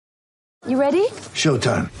You ready?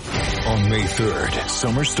 Showtime. On May 3rd,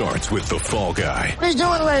 summer starts with The Fall Guy. Let's do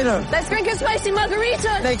it later. Let's drink a spicy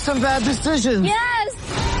margarita. Make some bad decisions.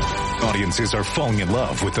 Yes! Audiences are falling in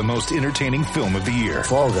love with the most entertaining film of the year.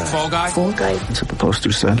 Fall Guy. Fall Guy? Fall guy. That's what the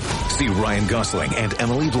poster said. See Ryan Gosling and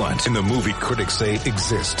Emily Blunt in the movie critics say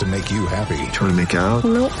exists to make you happy. Trying to make it out?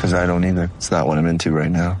 Nope. Because I don't either. It's not what I'm into right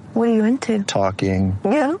now. What are you into? Talking.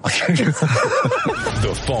 Yeah.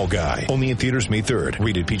 The Fall Guy. Only in theaters May 3rd.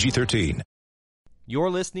 Rated PG-13. You're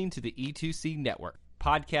listening to the E2C Network,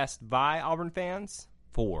 podcast by Auburn fans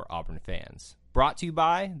for Auburn fans. Brought to you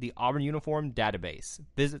by the Auburn Uniform Database.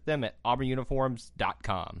 Visit them at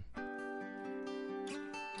auburnuniforms.com.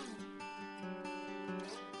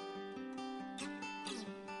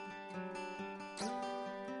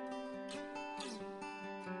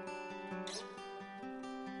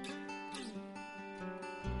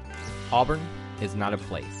 Auburn is not a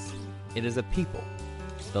place. It is a people.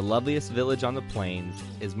 The loveliest village on the plains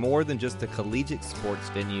is more than just a collegiate sports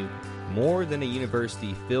venue, more than a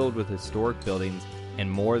university filled with historic buildings, and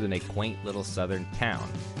more than a quaint little southern town.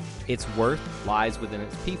 Its worth lies within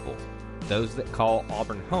its people, those that call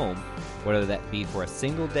Auburn home, whether that be for a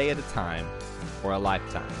single day at a time or a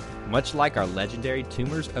lifetime. Much like our legendary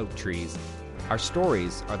Toomer's oak trees, our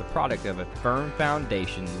stories are the product of a firm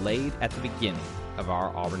foundation laid at the beginning of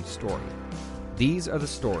our Auburn story. These are the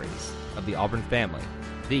stories of the Auburn family.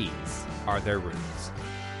 These are their roots.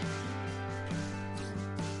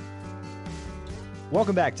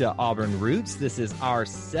 Welcome back to Auburn Roots. This is our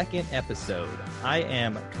second episode. I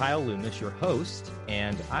am Kyle Loomis, your host,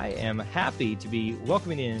 and I am happy to be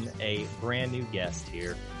welcoming in a brand new guest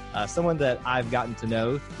here. Someone that I've gotten to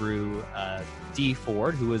know through Dee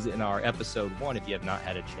Ford, who was in our episode 1, if you have not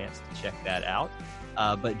had a chance to check that out.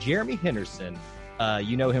 But Jeremy Henderson,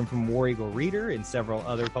 you know him from War Eagle Reader and several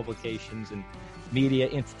other publications and media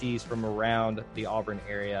entities from around the Auburn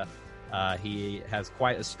area. He has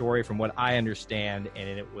quite a story from what I understand, and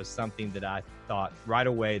it was something that I thought right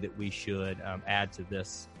away that we should add to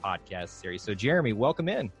this podcast series. So, Jeremy, welcome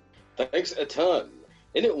in. Thanks a ton.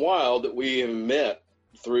 Isn't it wild that we have met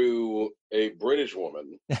through a British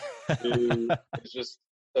woman who is just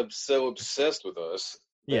so obsessed with us?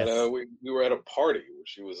 Yes. And, we were at a party where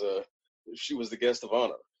she was the guest of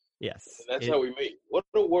honor. Yes. And that's how we meet. What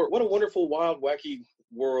a wonderful, wild, wacky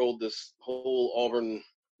world this whole Auburn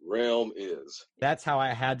realm is. That's how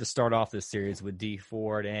I had to start off this series with Dee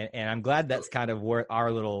Ford, and I'm glad that's kind of where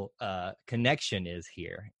our little connection is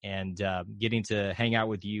here, and getting to hang out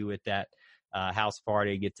with you at that house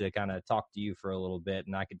party, get to kind of talk to you for a little bit,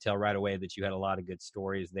 and I could tell right away that you had a lot of good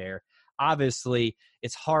stories there. Obviously,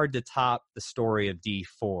 it's hard to top the story of Dee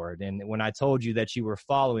Ford, and when I told you that you were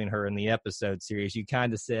following her in the episode series, you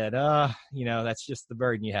kind of said, that's just the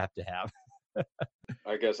burden you have to have.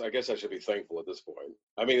 I guess I should be thankful at this point.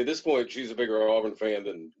 I mean, at this point, she's a bigger Auburn fan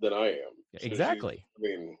than I am. So exactly.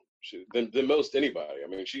 Than most anybody. I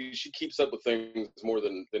mean, she keeps up with things more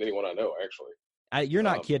than anyone I know, actually. You're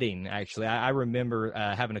not kidding, actually. I remember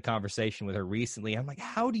having a conversation with her recently. I'm like,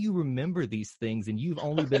 how do you remember these things? And you've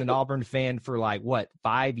only been an Auburn fan for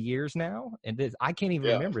 5 years now? And I can't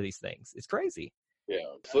even remember these things. It's crazy. Yeah.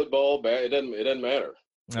 Football, it doesn't matter.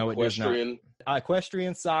 No, it does not.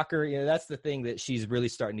 Equestrian, soccer, that's the thing that she's really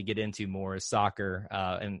starting to get into more is soccer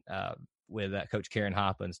and with Coach Karen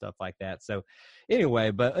Hoppe and stuff like that. So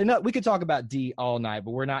anyway, but we could talk about Dee all night,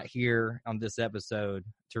 but we're not here on this episode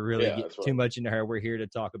to really get too much into her. We're here to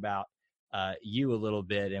talk about you a little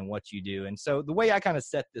bit and what you do. And so the way I kind of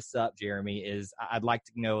set this up, Jeremy, is I'd like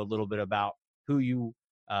to know a little bit about who you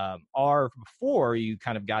are before you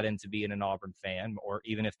kind of got into being an Auburn fan, or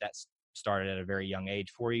even if that started at a very young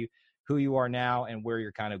age for you, who you are now and where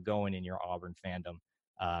you're kind of going in your Auburn fandom.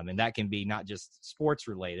 And that can be not just sports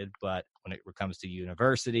related, but when it comes to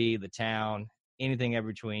university, the town, anything in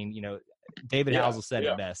between. David Housel said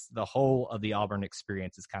it best. The whole of the Auburn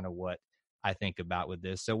experience is kind of what I think about with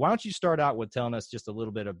this. So why don't you start out with telling us just a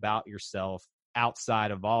little bit about yourself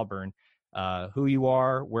outside of Auburn, who you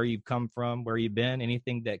are, where you've come from, where you've been,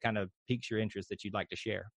 anything that kind of piques your interest that you'd like to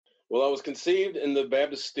share. Well, I was conceived in the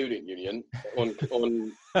Baptist Student Union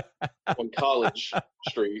on College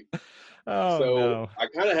Street. No. I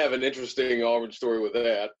kind of have an interesting Auburn story with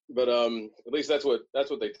that, but at least that's what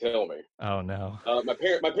they tell me. Oh no. My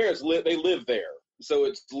parents lived there, so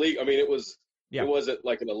it's legal. I mean, it wasn't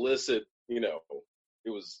like an illicit. They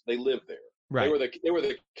lived there. Right. They were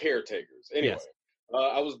the caretakers. Anyway, yes.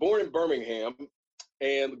 I was born in Birmingham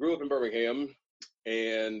and grew up in Birmingham,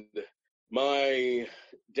 and my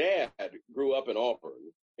dad grew up in Auburn,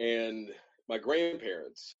 and my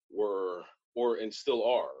grandparents were and still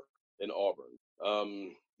are in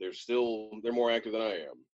Auburn. they're more active than I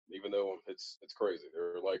am, even though it's crazy.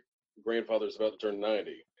 They're like grandfather's about to turn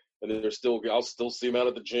 90, and then I'll still see them out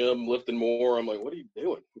at the gym lifting more. I'm like, what are you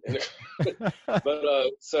doing?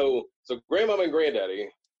 But so grandmama and granddaddy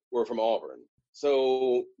were from Auburn.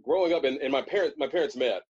 So growing up, and my parents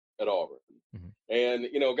met at Auburn, and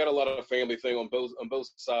got a lot of family thing on both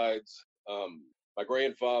sides. My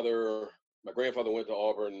grandfather went to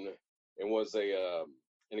Auburn and was an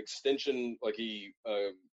extension, like he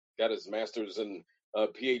got his master's and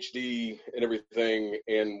PhD and everything,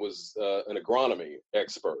 and was an agronomy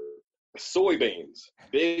expert. Soybeans,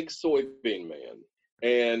 big soybean man,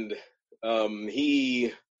 and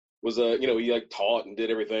he was he like taught and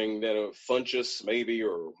did everything. Funchess maybe,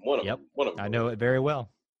 or one of them. I know it very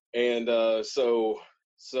well. And so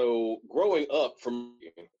growing up, from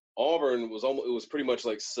Auburn was pretty much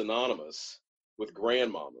like synonymous with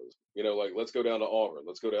grandmamas. Like, let's go down to Auburn,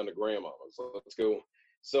 let's go down to grandmamas, let's go.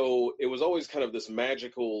 So it was always kind of this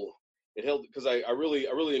magical. It held, because I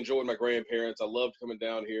really enjoyed my grandparents. I loved coming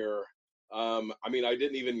down here. I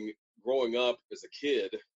didn't even, growing up as a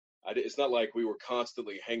kid, it's not like we were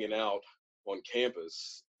constantly hanging out on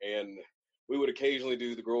campus, and we would occasionally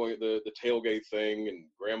do the tailgate thing, and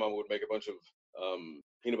grandma would make a bunch of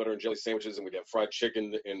peanut butter and jelly sandwiches, and we'd have fried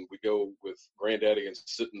chicken, and we'd go with granddaddy and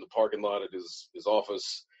sit in the parking lot at his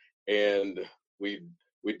office, and we'd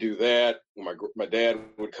do that. My dad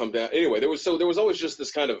would come down. Anyway, there was always just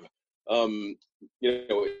this kind of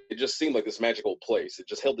it just seemed like this magical place. It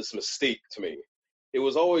just held this mystique to me. It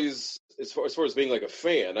was always, as far as being like a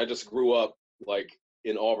fan, I just grew up like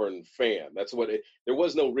an Auburn fan. That's what there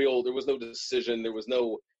was no decision.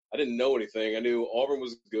 I didn't know anything. I knew Auburn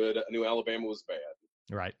was good. I knew Alabama was bad.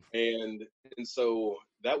 Right. And so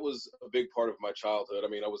that was a big part of my childhood.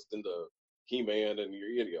 I was into He-Man and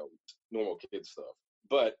normal kid stuff.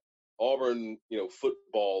 But Auburn,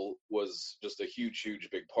 football was just a huge, huge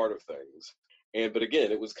big part of things. But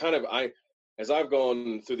again, it was kind of, as I've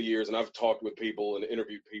gone through the years and I've talked with people and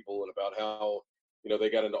interviewed people and about how, they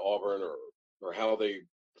got into Auburn or how they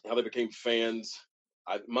became fans.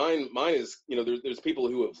 Mine is, there's people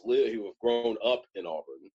who have grown up in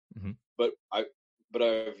Auburn, but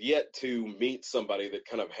I've yet to meet somebody that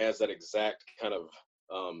kind of has that exact kind of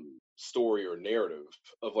story or narrative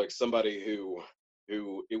of like somebody who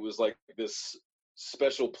it was like this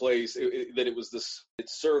special place, it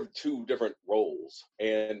served two different roles,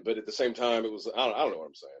 but at the same time it was, I don't know what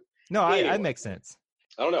I'm saying. No, anyway, I make sense.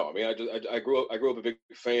 I don't know. I grew up a big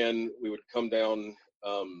fan. We would come down.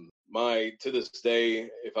 To this day,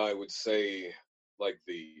 if I would say like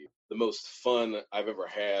the most fun I've ever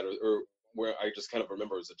had, or where I just kind of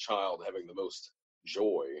remember as a child having the most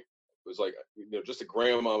joy, it was like, just the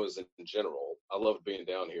grandmamas in general. I loved being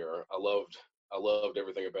down here. I loved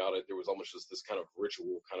everything about it. There was almost just this kind of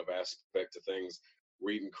ritual kind of aspect to things.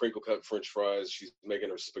 We're eating crinkle cut French fries. She's making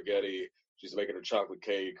her spaghetti. She's making her chocolate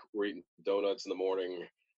cake. We're eating donuts in the morning.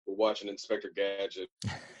 We're watching Inspector Gadget.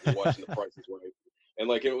 We're watching The Price is Right. And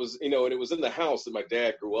like, it was, and it was in the house that my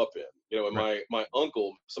dad grew up in, and right. my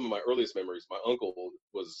uncle, some of my earliest memories, my uncle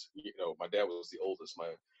was, my dad was the oldest. My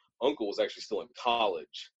uncle was actually still in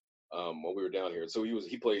college when we were down here. So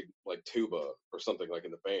he played like tuba or something like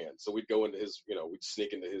in the band. So we'd go into his, we'd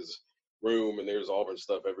sneak into his room, and there's Auburn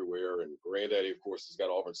stuff everywhere. And granddaddy, of course, has got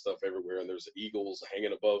Auburn stuff everywhere. And there's Eagles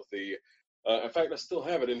hanging above the, in fact, I still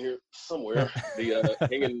have it in here somewhere.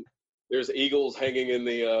 The there's Eagles hanging in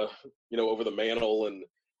the, over the mantle. And,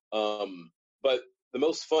 but the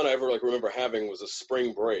most fun I ever remember having was a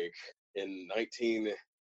spring break in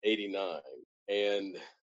 1989. And,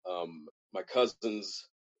 my cousins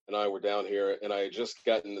and I were down here, and I had just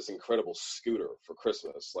gotten this incredible scooter for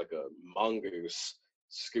Christmas, like a Mongoose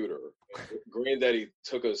scooter. Granddaddy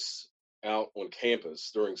took us out on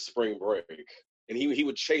campus during spring break, and he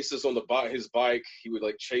would chase us on his bike. He would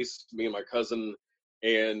chase me and my cousin,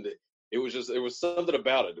 and it was something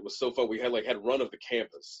about it. It was so fun. We had run of the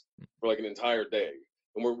campus for an entire day,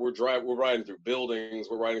 and we're riding through buildings.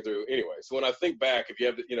 We're riding through anyway. So when I think back, if you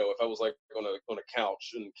have if I was on a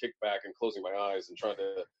couch and kick back and closing my eyes and trying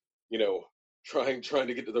to trying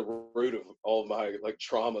to get to the root of all of my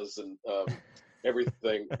traumas and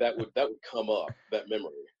everything, that would come up, that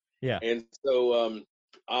memory. Yeah. And so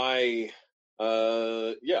I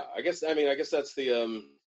guess that's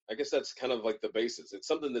that's kind of the basis. It's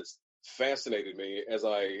something that's fascinated me as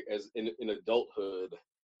in adulthood,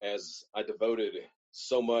 as I devoted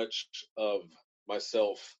so much of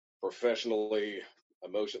myself professionally,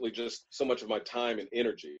 emotionally, just so much of my time and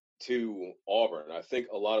energy to Auburn. I think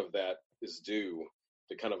a lot of that is due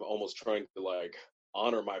to kind of almost trying to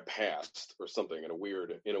honor my past or something in a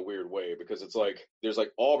weird way, because it's like there's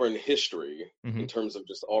like Auburn history in terms of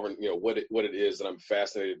just Auburn, what it is that I'm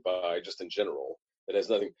fascinated by just in general. It has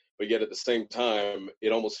nothing, but yet at the same time,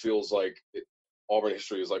 it almost feels like Auburn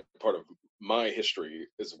history is like part of my history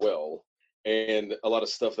as well. And a lot of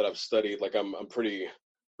stuff that I've studied, like I'm pretty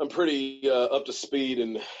up to speed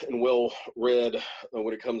and well read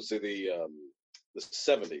when it comes to the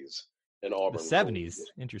 70s in Auburn. The 70s,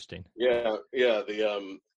 interesting. Yeah.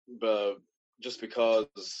 Just because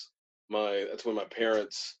that's when my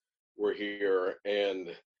parents were here,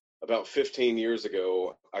 and about 15 years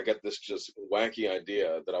ago, I got this just wacky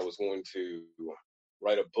idea that I was going to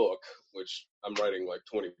write a book, which I'm writing like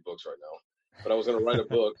 20 books right now, but I was going to write a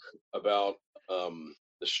book about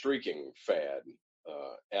the streaking fad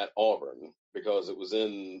at Auburn, because it was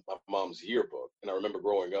in my mom's yearbook. And I remember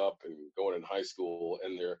growing up and going in high school,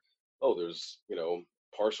 and there's,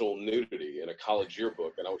 partial nudity in a college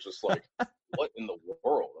yearbook. And I was just like, what in the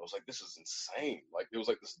world? I was like, this is insane. Like, it was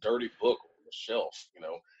like this dirty book on the shelf, and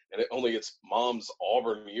it's mom's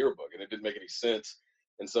Auburn yearbook, and it didn't make any sense.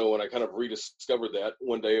 And so when I kind of rediscovered that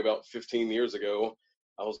one day about 15 years ago,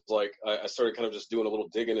 I was like, I started kind of just doing a little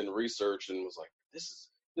digging and research, and was like, this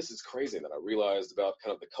is crazy. And then I realized about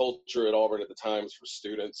kind of the culture at Auburn at the times for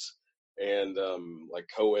students, and like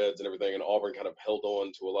co-eds and everything. And Auburn kind of held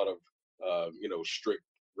on to a lot of, strict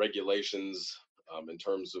regulations in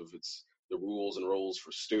terms of the rules and roles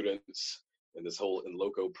for students, and this whole in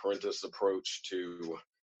loco parentis approach to,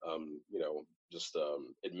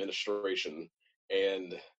 administration.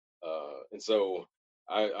 And so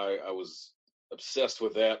I was obsessed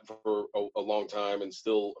with that for a long time, and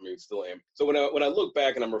still am. So when I look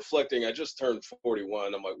back and I'm reflecting, I just turned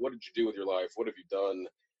 41. I'm like, what did you do with your life? What have you done?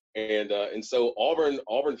 And so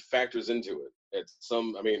Auburn factors into it.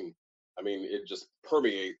 It just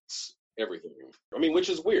permeates everything. Which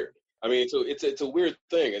is weird. So it's a weird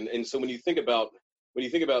thing. And so when you think about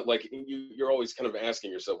like, you're always kind of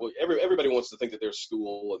asking yourself, well, everybody wants to think that their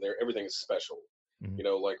school and everything is special.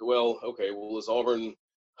 Like, well, okay, well, is Auburn,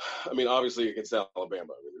 obviously against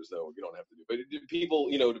Alabama, you don't have to do, but do people,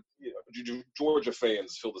 do Georgia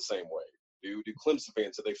fans feel the same way? Do Clemson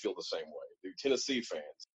fans, do they feel the same way? Do Tennessee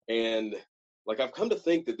fans? And like, I've come to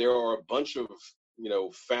think that there are a bunch of,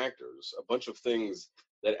 factors, a bunch of things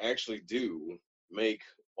that actually do make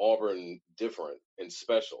Auburn different and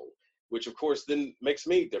special, which of course then makes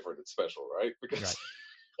me different and special, right? Because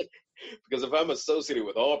because if I'm associated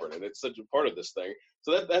with Auburn and it's such a part of this thing,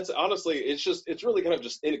 so that's honestly, it's really kind of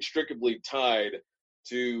just inextricably tied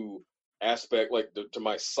to aspect, like to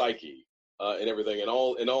my psyche and everything, in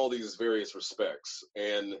all these various respects.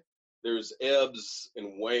 And there's ebbs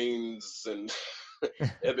and wanes and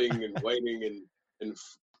ebbing and waning and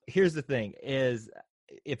here's the thing is,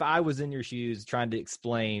 if I was in your shoes trying to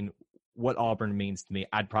explain what Auburn means to me,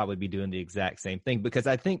 I'd probably be doing the exact same thing, because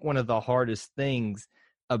I think one of the hardest things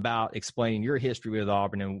about explaining your history with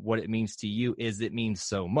Auburn and what it means to you is it means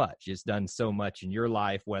so much. It's done so much in your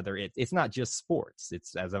life, whether it's not just sports.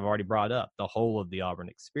 It's, as I've already brought up, the whole of the Auburn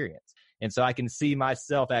experience. And so I can see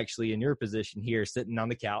myself actually in your position here, sitting on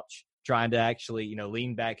the couch, trying to actually,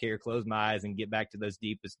 lean back here, close my eyes, and get back to those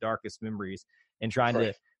deepest, darkest memories, and trying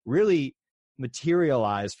to really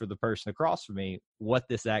materialize for the person across from me what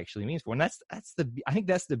this actually means for. And I think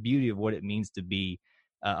that's the beauty of what it means to be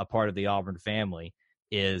a part of the Auburn family,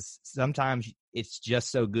 is sometimes it's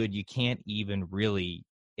just so good you can't even really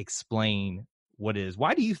explain what it is.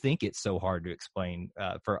 Why do you think it's so hard to explain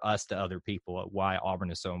for us to other people why Auburn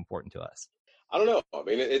is so important to us? I don't know.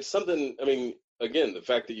 It's something, again, the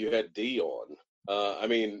fact that you had Dee on,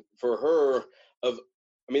 for her,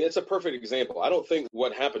 it's a perfect example. I don't think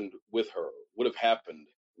what happened with her would have happened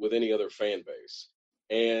with any other fan base.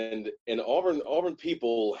 And Auburn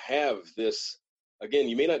people have this, again,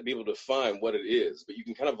 you may not be able to define what it is, but you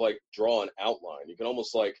can kind of like draw an outline. You can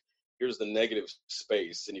almost like, here's the negative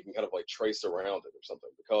space, and you can kind of like trace around it or something,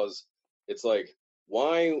 because it's like,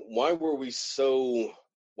 why were we so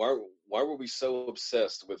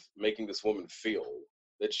obsessed with making this woman feel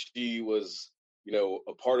that she was,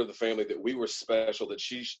 a part of the family, that we were special, that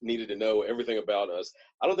she needed to know everything about us?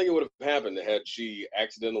 I don't think it would have happened had she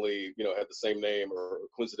accidentally, had the same name, or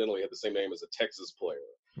coincidentally had the same name as a Texas player,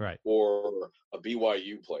 right, or a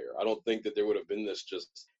BYU player. I don't think that there would have been this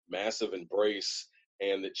just massive embrace,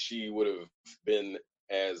 and that she would have been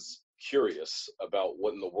as curious about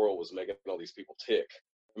what in the world was making all these people tick.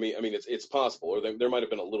 It's possible, or there might have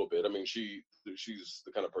been a little bit. She's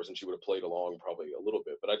the kind of person, she would have played along probably a little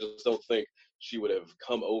bit, but I just don't think she would have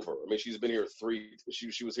come over. She's been here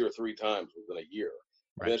she was here 3 times within a year.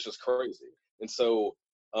 Right. That's just crazy. And so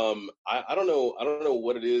I don't know. I don't know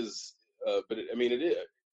what it is, but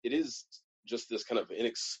it is just this kind of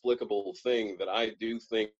inexplicable thing that I do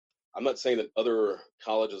think. I'm not saying that other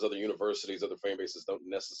colleges, other universities, other fan bases don't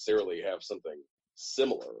necessarily have something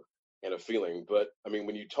similar and a feeling, but I mean,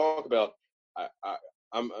 when you talk about,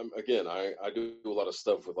 I'm again, I do a lot of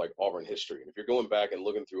stuff with like Auburn history, and if you're going back and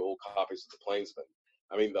looking through old copies of the Plainsman,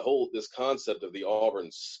 I mean, this concept of the Auburn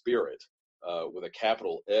spirit with a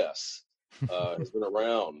capital S has been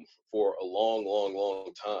around for a long, long,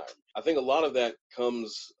 long time. I think a lot of that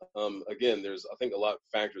comes, again, I think a lot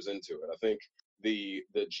factors into it. I think the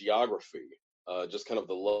geography, just kind of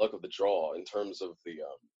the luck of the draw in terms of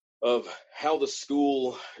of how the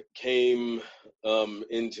school came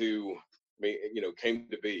came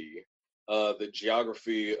to be. The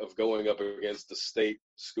geography of going up against the state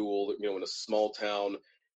school, in a small town,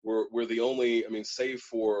 we're the only, I mean, save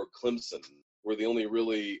for Clemson, we're the only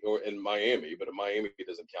really, or in Miami, but in Miami it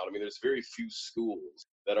doesn't count. I mean, there's very few schools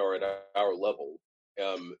that are at our level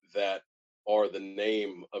that are the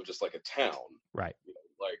name of just like a town, right?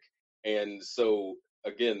 And so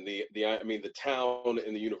again, the town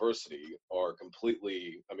and the university are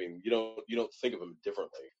completely. I mean, you don't think of them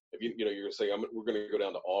differently. If you're going to say we're going to go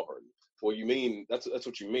down to Auburn, well, you mean that's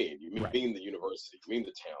what you mean. You mean, right, the university, you mean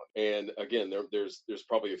the town. And again, there's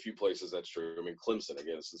probably a few places that's true. I mean, Clemson,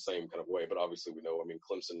 again, it's the same kind of way. But obviously, we know. I mean,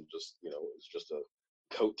 Clemson just is just a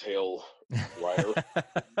coattail rider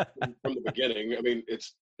from the beginning. I mean,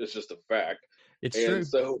 it's just a fact. It's true.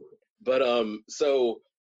 So, but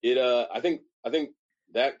I think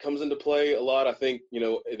that comes into play a lot. I think,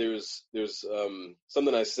 there's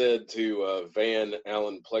something I said to Van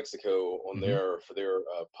Allen Plexico on for their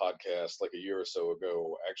podcast like a year or so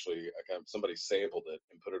ago. Actually, somebody sampled it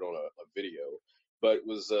and put it on a video. But it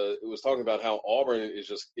was talking about how Auburn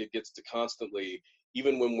it gets to constantly,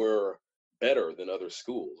 even when we're better than other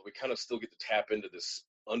schools, we kind of still get to tap into this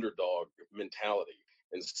underdog mentality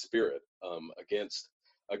and spirit against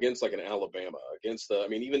like an Alabama, against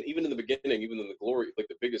even in the beginning, even in the glory, like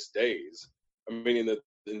the biggest days. I mean, in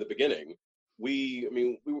the beginning, we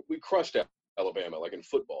crushed Alabama, like in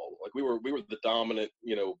football. Like we were the dominant,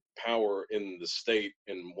 power in the state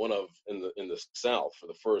and in the South for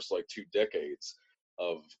the first like 2 decades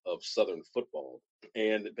of Southern football.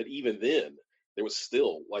 But even then, there was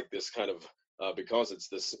still like this kind of because it's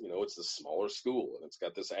this, it's this smaller school and it's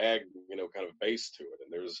got this ag, kind of base to it,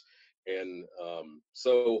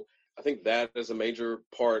 so I think that is a major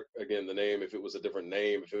part. Again, the name, if it was a different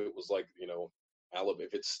name, if it was like, Alabama,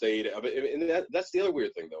 if it stayed, and that's the other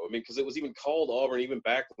weird thing though. I mean, because it was even called Auburn even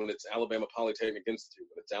back when it's Alabama Polytechnic Institute,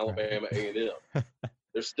 when it's Alabama A&M,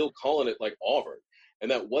 they're still calling it like Auburn, and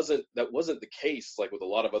that wasn't the case like with a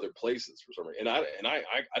lot of other places for some reason. And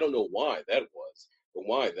I don't know why that was or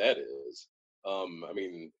why that is.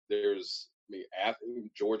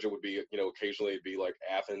 Georgia would be, occasionally it'd be like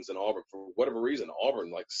Athens and Auburn. For whatever reason,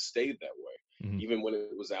 Auburn like stayed that way. Even when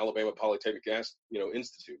it was Alabama Polytechnic,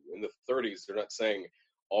 Institute in the 30s, they're not saying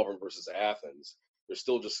Auburn versus Athens. It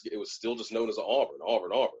was still just known as Auburn.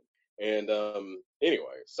 And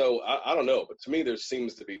anyway, so I don't know, but to me, there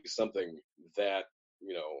seems to be something that,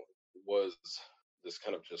 was this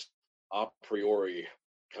kind of just a priori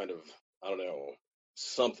kind of, I don't know,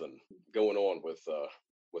 something going on with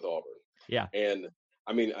Auburn. Yeah. And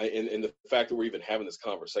I mean, and the fact that we're even having this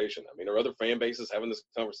conversation, I mean, are other fan bases having this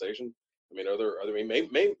conversation? I mean,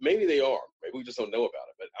 maybe they are, maybe we just don't know about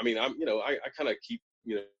it. But I mean, I kind of keep,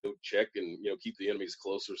 check and, keep the enemies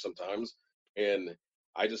closer sometimes. And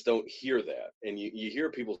I just don't hear that. And you hear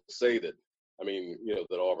people say that, I mean,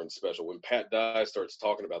 that Auburn's special. When Pat Dye starts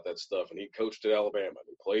talking about that stuff and he coached at Alabama and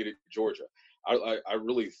he played at Georgia, I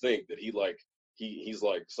really think that he's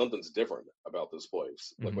like, something's different about this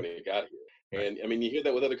place, like when he got here. And I mean, you hear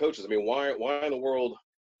that with other coaches. I mean, why in the world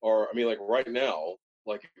like right now,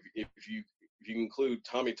 like if you include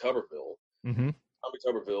Tommy Tuberville,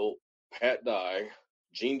 Pat Dye,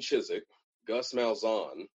 Gene Chizik, Gus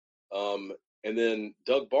Malzahn, and then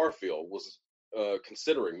Doug Barfield was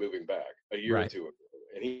considering moving back a year or two ago,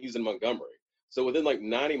 and he's in Montgomery. So within like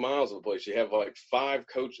 90 miles of the place, you have like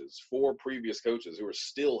 4 previous coaches who are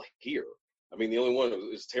still here. I mean, the only one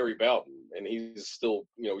is Terry Bowden, and he's still,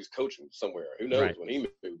 he's coaching somewhere. Who knows when he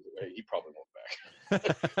moves? He probably won't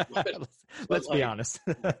back. Let's be honest.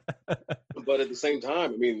 But at the same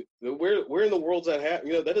time, I mean, where in the world's that happen?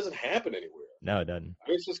 That doesn't happen anywhere. No, it doesn't. I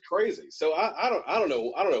mean, it's just crazy. So I don't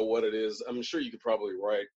know what it is. I'm sure you could probably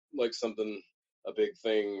write like a big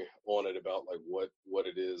thing on it about like what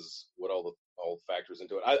it is, what all the factors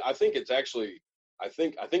into it. I think it's actually. I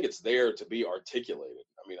think it's there to be articulated.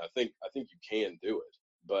 I mean, I think you can do it,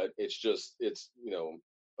 but it's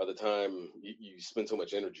by the time you spend so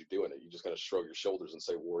much energy doing it, you just kind of shrug your shoulders and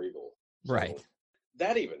say War Eagle. So Right.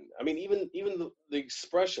 That even the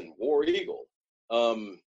expression War Eagle,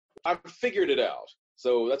 I've figured it out.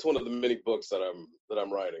 So that's one of the many books that I'm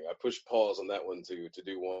writing. I pushed pause on that one to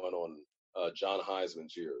do one on John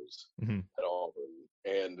Heisman's years at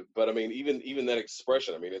Auburn. But I mean, even that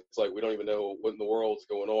expression, I mean, it's like we don't even know what in the world's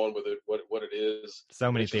going on with it, what it is.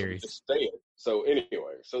 So many theories. Just say it. So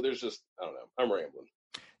anyway, so there's just, I don't know. I'm rambling.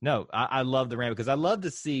 No, I love the ramble because I love to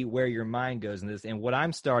see where your mind goes in this. And what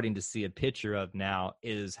I'm starting to see a picture of now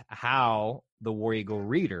is how the War Eagle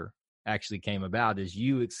Reader actually came about, is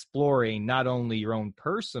you exploring not only your own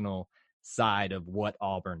personal side of what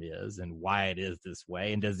Auburn is and why it is this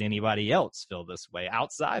way, and does anybody else feel this way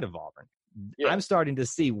outside of Auburn. Yeah. I'm starting to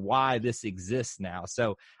see why this exists now.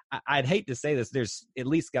 So I'd hate to say this. There's at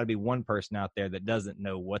least got to be one person out there that doesn't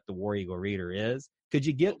know what the War Eagle Reader is. Could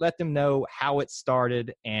you let them know how it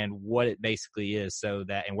started and what it basically is, so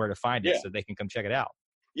that, and where to find it, so they can come check it out?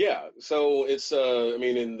 Yeah. So it's, I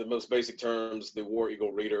mean, in the most basic terms, the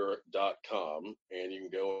wareaglereader.com, and you can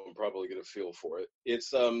go and probably get a feel for it.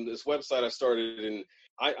 It's this website I started in,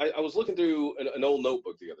 I was looking through an old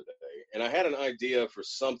notebook the other day, and I had an idea for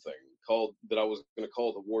something that I was going to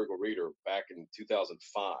call the War Eagle Reader back in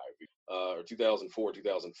 2005, or 2004,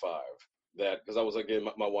 2005. That, because I was, again,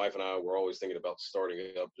 my wife and I were always thinking about starting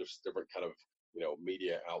up just different kind of,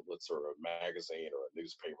 media outlets, or a magazine or a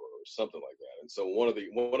newspaper or something like that. And so one of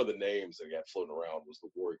the names that he had floating around was the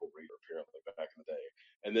War Eagle Reader, apparently, back in the day.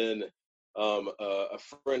 And then a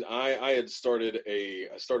friend, I started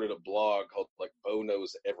a blog called like Bo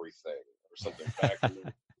Knows Everything or something back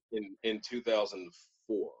in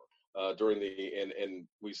 2004. During and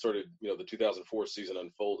we started, the 2004 season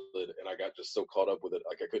unfolded, and I got just so caught up with it,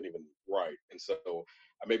 like I couldn't even write. And so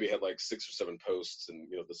I maybe had like 6 or 7 posts, and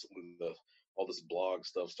all this blog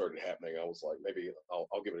stuff started happening. I was like, maybe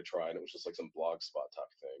I'll give it a try, and it was just like some Blogspot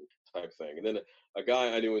type thing. And then a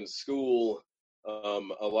guy I knew in school, a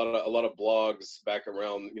lot of blogs back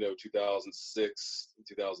around 2006,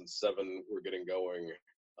 2007 were getting going.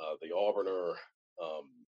 The Auburner,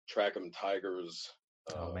 Track 'em Tigers.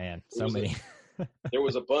 Oh man, so many. There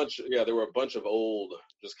was a bunch. Yeah, there were a bunch of old,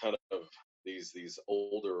 just kind of these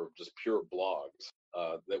older, just pure blogs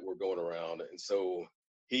that were going around. And so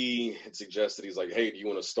he had suggested, he's like, hey, do you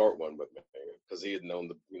want to start one with me? Because he had known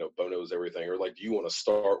Bo Knows Everything, or like, do you want to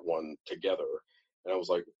start one together? And I was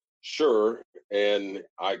like, sure. And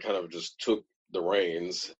I kind of just took the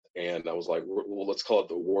reins, and I was like, well, let's call it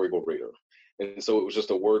the War Eagle Reader. And so it was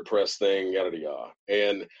just a WordPress thing, yada yada.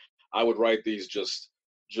 And I would write these just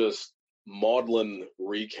maudlin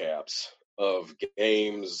recaps of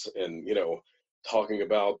games, and talking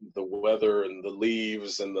about the weather and the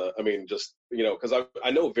leaves and because I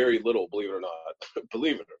know very little, believe it or not,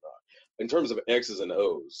 in terms of X's and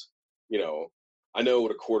O's. I know what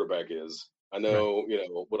a quarterback is. I know,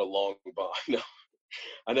 what a long ball.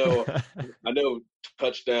 I know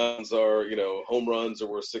touchdowns are, home runs are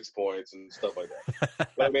worth 6 points and stuff like that.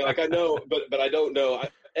 But I mean, like, I know, but I don't know.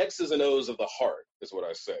 X's and O's of the heart is what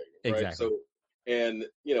I say. Right. Exactly. So, and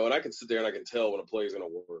I can sit there and I can tell when a play is going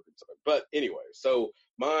to work. But anyway, so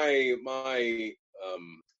my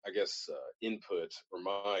I guess input, or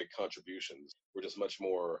my contributions, were just much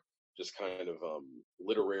more just kind of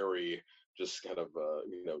literary, just kind of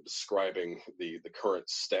describing the current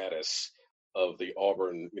status of the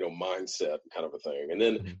Auburn, mindset kind of a thing. And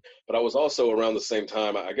then, but I was also, around the same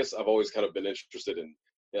time, I guess I've always kind of been interested in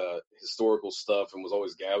historical stuff, and was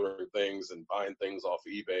always gathering things and buying things off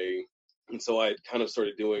eBay. And so I had kind of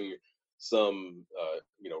started doing some,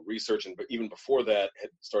 research, but even before that, had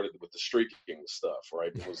started with the streaking stuff,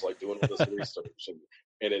 right? It was like doing all this research,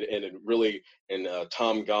 and it really, and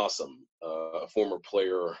Tom Gossam, a former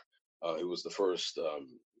player who was the first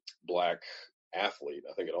black athlete,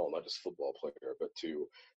 I think, at all, not just football player, but to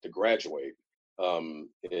graduate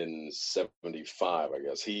in 75, I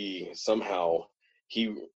guess.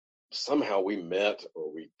 Somehow we met,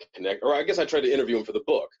 or we connect, or I guess I tried to interview him for the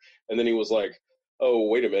book, and then he was like, oh,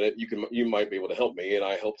 wait a minute, you might be able to help me. And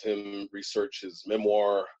I helped him research his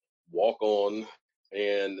memoir, Walk On.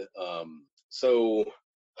 And so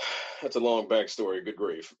that's a long backstory, good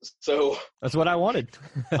grief. So that's what I wanted.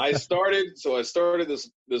 I started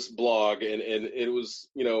this blog, and it was,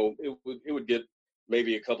 it would get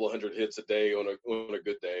maybe a couple of hundred hits a day on a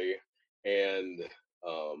good day. And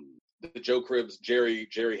the Joe Cribbs, Jerry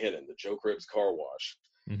Hennon, the Joe Cribbs car wash,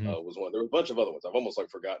 was one. There were a bunch of other ones. I've almost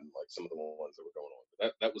forgotten some of the ones that were going on.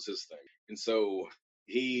 But that was his thing. And so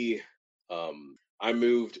I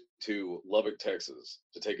moved to Lubbock, Texas,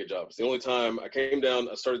 to take a job. It's the only time I came down.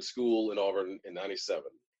 I started school in Auburn in 97.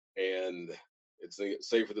 And it's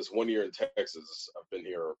save for this 1 year in Texas, I've been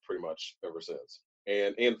here pretty much ever since,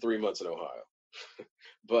 and 3 months in Ohio.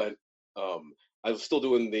 But I was still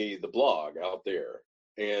doing the blog out there,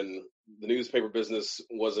 and the newspaper business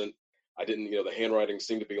wasn't. I didn't, the handwriting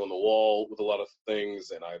seemed to be on the wall with a lot of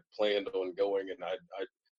things, and I planned on going, and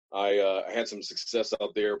I had some success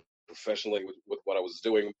out there professionally with what I was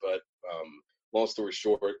doing. But long story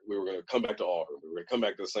short, we were going to come back to Auburn. We were going to come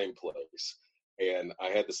back to the same place. And I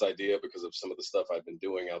had this idea because of some of the stuff I've been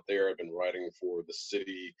doing out there. I've been writing for the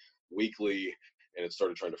City Weekly, and it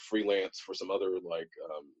started trying to freelance for some other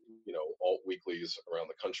alt weeklies around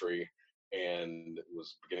the country, and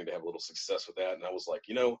was beginning to have a little success with that. And I was like,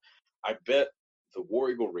 I bet the War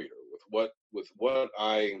Eagle Reader, with what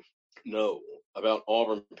I know about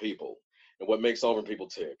Auburn people and what makes Auburn people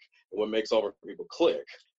tick and what makes Auburn people click,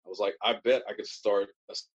 I was like, I bet I could start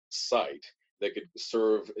a site that could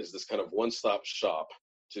serve as this kind of one-stop shop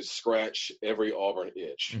to scratch every Auburn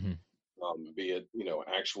itch, be it,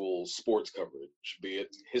 actual sports coverage, be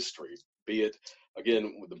it history, be it,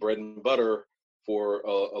 again, with the bread and butter for,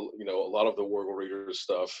 a lot of the War Eagle Reader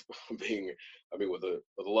stuff being, with a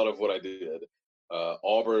lot of what I did,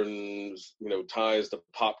 Auburn's, ties to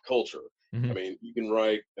pop culture. You can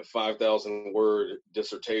write a 5,000-word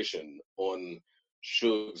dissertation on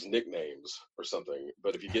Suge's nicknames or something,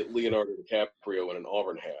 but if you get Leonardo DiCaprio in an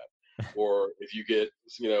Auburn hat, or if you get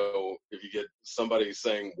somebody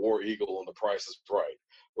saying War Eagle on The Price is Right,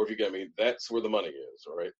 or if you get, that's where the money is,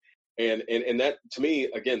 right? And that, to me,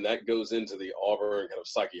 again, that goes into the Auburn kind of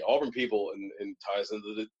psyche. Auburn people, and ties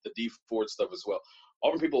into the D Ford stuff as well.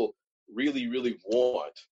 Auburn people really, really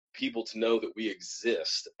want people to know that we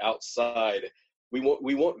exist outside. We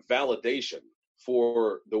want validation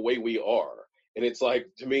for the way we are. And it's like,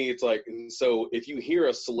 to me, it's like, and so if you hear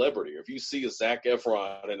a celebrity, or if you see a Zac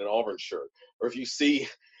Efron in an Auburn shirt, or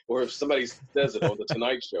if somebody says it on the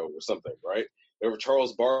Tonight Show or something, right? Or if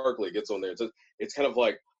Charles Barkley gets on there, it's kind of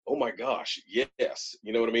like, oh my gosh, yes.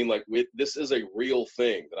 You know what I mean? Like, this is a real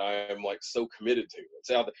thing that I am like so committed to. It's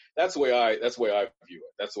out there. That's the way I view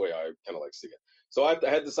it. That's the way I kind of like see it. So I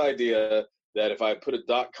had this idea that if I put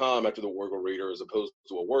a .com after the War Eagle Reader as opposed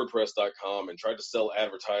to a WordPress.com, and tried to sell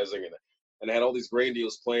advertising, and I had all these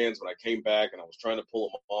grandiose plans when I came back, and I was trying to pull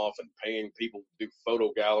them off and paying people to do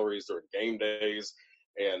photo galleries during game days.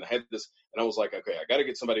 And I had this, and I was like, okay, I got to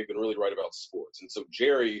get somebody who can really write about sports. And so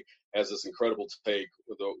Jerry has this incredible take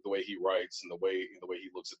with the way he writes and the way he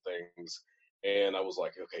looks at things. And I was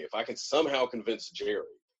like, okay, if I can somehow convince Jerry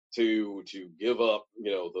to give up,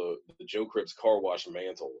 the Joe Cribs car wash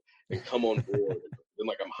mantle and come on board, then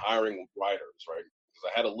like I'm hiring writers, right?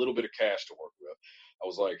 Because I had a little bit of cash to work with. I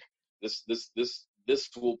was like, this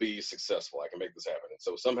will be successful. I can make this happen. And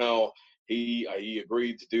so somehow he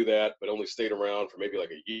agreed to do that, but only stayed around for maybe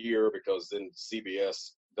like a year, because then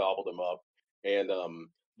CBS gobbled him up. And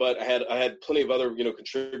but I had plenty of other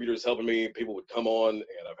contributors helping me. People would come on,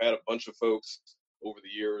 and I've had a bunch of folks over the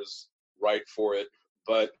years write for it.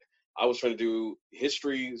 But I was trying to do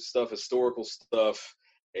history stuff, historical stuff,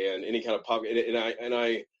 and any kind of pop. And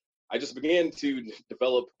I just began to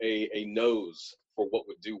develop a nose for what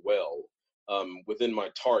would do well within my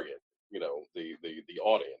target, the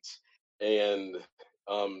audience. And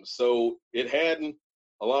so it had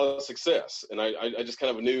a lot of success. And I just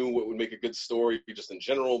kind of knew what would make a good story just in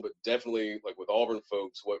general, but definitely like with Auburn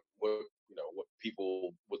folks, what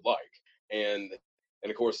people would like. And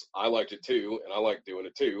of course I liked it too, and I liked doing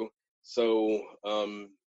it too. So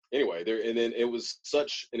anyway, and then it was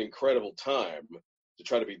such an incredible time to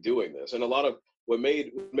try to be doing this. And a lot of what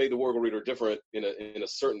made the War Eagle Reader different in a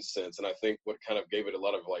certain sense, and I think what kind of gave it a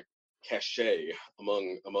lot of like cachet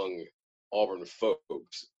among Auburn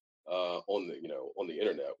folks on the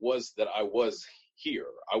internet, was that I was here.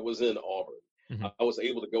 I was in Auburn. Mm-hmm. I was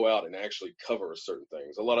able to go out and actually cover certain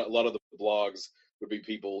things. A lot of the blogs would be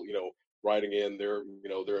people, writing in. They're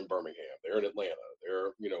in Birmingham, they're in Atlanta,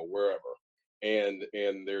 they're wherever, and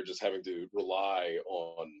they're just having to rely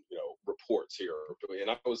on reports here. And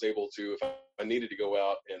I was able to, if I needed to go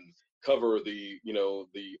out and cover the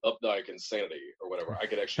Updike insanity or whatever, I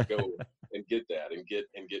could actually go and get that and get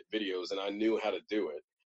videos, and I knew how to do it.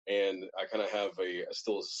 And I kind of have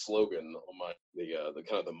still a slogan on the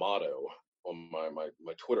kind of the motto on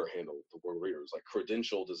my Twitter handle, the War Eagle Reader, is like,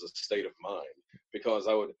 credentialed is a state of mind, because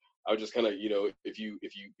I would just kind of, if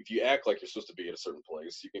you act like you're supposed to be at a certain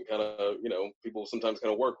place, you can kind of, people sometimes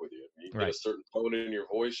kind of work with you. You get a certain tone in your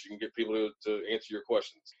voice, you can get people to answer your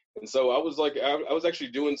questions. And so I was like, I was actually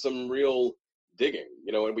doing some real digging,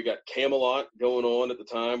 and we got Camelot going on at the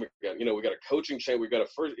time. We got a coaching chain.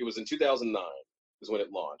 It was in 2009. is when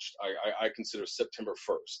it launched. I consider September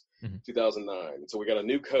 1st, 2009. So we got a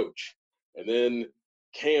new coach, and then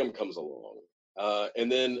Cam comes along.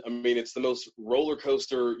 And then, I mean, it's the most roller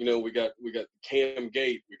coaster, you know, we got Cam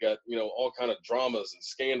Gate, we got, you know, all kind of dramas and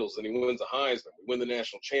scandals, and he wins the Heisman, we win the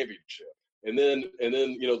national championship. And then,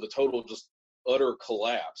 you know, the total just utter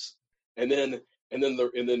collapse. And then,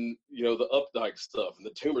 you know, the Updike stuff and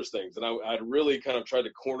the Tumors things. And I'd really kind of tried to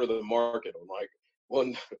corner the market on like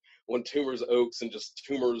one Tumors Oaks and just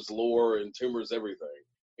Tumors lore and Tumors everything.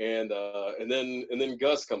 And then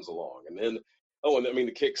Gus comes along, and then, and I mean,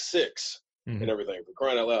 the Kick Six and everything, for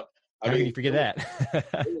crying out loud. How can you forget that?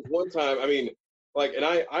 There was one time, I mean, like, and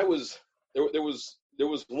I was, there was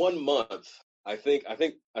 1 month, I think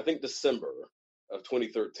December of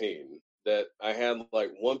 2013, that I had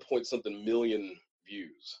like 1 million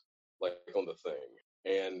views, like, on the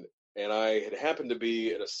thing. And I had happened to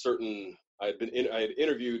be at a certain, I had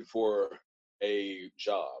interviewed for a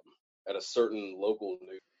job at a certain local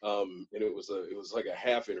news, and it was like a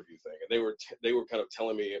half interview thing, and they were kind of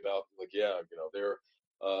telling me about, like, yeah, you know, their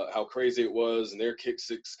how crazy it was and their Kick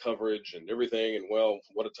Six coverage and everything, and well,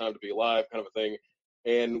 what a time to be alive, kind of a thing.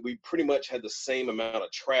 And we pretty much had the same amount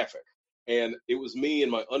of traffic, and it was me in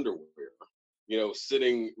my underwear, you know,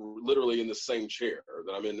 sitting literally in the same chair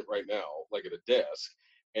that I'm in right now, like at a desk,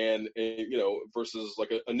 and you know, versus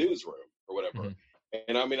like a newsroom or whatever.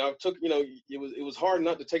 And I mean, I took, you know, it was hard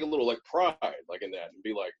not to take a little like pride, like, in that, and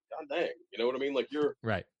be like, God dang, you know what I mean? Like, you're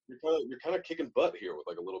kind of kicking butt here with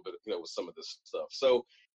like a little bit, you know, with some of this stuff. So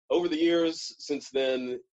over the years since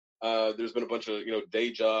then, there's been a bunch of, you know,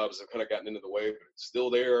 day jobs have kind of gotten into the way, but it's still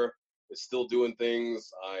there. It's still doing things.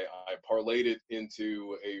 I parlayed it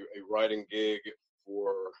into a writing gig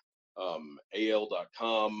for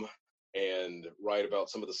AL.com, and write about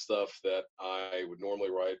some of the stuff that I would normally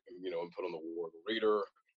write, you know, and put on the War Reader.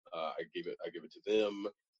 I give it to them.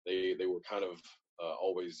 They were kind of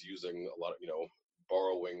always using a lot of, you know,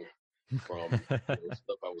 borrowing from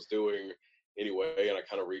stuff I was doing anyway. And I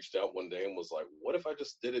kind of reached out one day and was like, what if I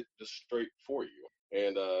just did it just straight for you?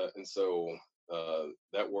 And so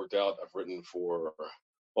that worked out. I've written for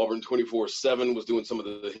Auburn 24/7, was doing some of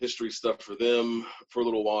the history stuff for them for a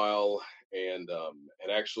little while. And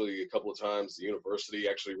actually a couple of times the university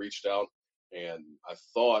actually reached out, and I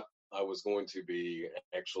thought I was going to be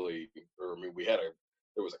actually, or I mean,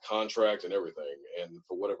 there was a contract and everything, and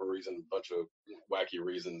for whatever reason, a bunch of wacky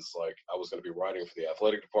reasons, like, I was going to be writing for the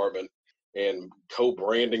athletic department and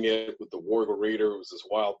co-branding it with the War Eagle Reader. It was this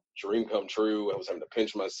wild dream come true. I was having to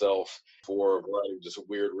pinch myself for a variety of just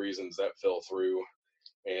weird reasons that fell through.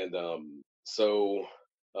 And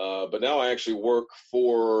but now I actually work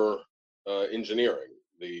for engineering,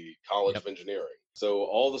 the College of Engineering. So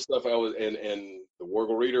all the stuff I was, and the War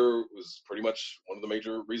Eagle Reader was pretty much one of the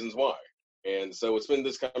major reasons why. And so it's been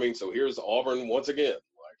this coming. So here's Auburn once again,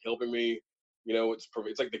 like, helping me, you know, it's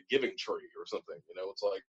like the giving tree or something, you know,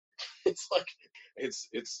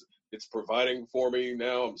 it's providing for me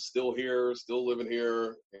now. I'm still here, still living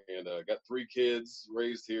here, and got 3 kids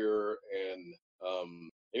raised here. And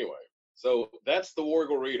anyway, so that's the War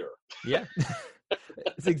Eagle Reader. Yeah.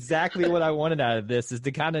 It's exactly what I wanted out of this, is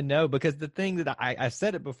to kind of know, because the thing that I've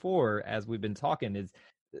said it before as we've been talking, is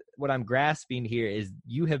what I'm grasping here is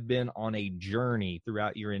you have been on a journey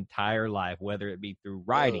throughout your entire life, whether it be through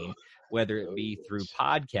writing, whether it be through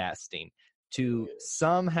podcasting, to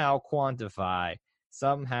somehow quantify,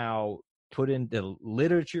 somehow put into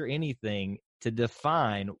literature, anything to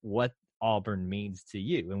define what Auburn means to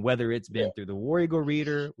you. And whether it's been through the War Eagle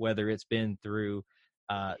Reader, whether it's been through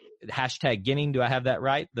hashtag Ginning, do I have that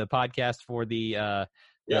right? The podcast for the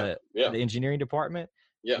engineering department.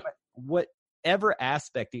 Yeah. Whatever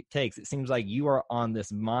aspect it takes, it seems like you are on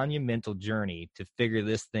this monumental journey to figure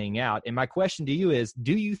this thing out. And my question to you is,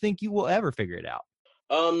 do you think you will ever figure it out?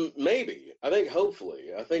 Maybe. I think hopefully.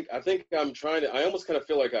 I think I'm trying to, I almost kind of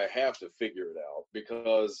feel like I have to figure it out,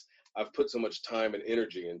 because I've put so much time and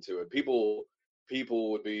energy into it. People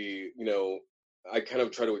would be, you know, I kind of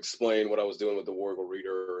try to explain what I was doing with the War Eagle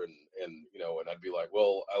Reader, and you know, and I'd be like,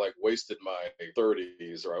 well, I like wasted my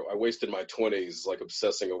 30s, or I wasted my 20s like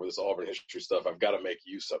obsessing over this Auburn history stuff. I've got to make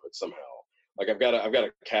use of it somehow. Like, I've got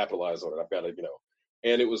to capitalize on it. I've got to, you know.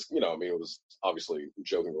 And it was, you know, I mean, it was obviously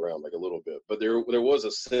joking around like a little bit, but there was a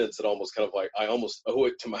sense that almost kind of like I almost owe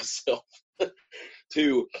it to myself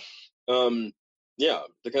to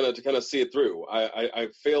kind of see it through. I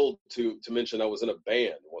failed to mention I was in a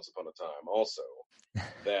band once upon a time also,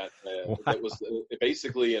 that Wow. That was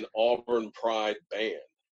basically an Auburn pride band,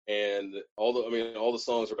 and all the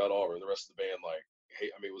songs are about Auburn. The rest of the band, like, hey,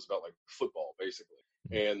 I mean, it was about like football basically,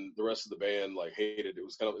 and the rest of the band like hated it. It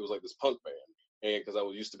was like this punk band. and because I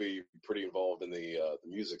used to be pretty involved in the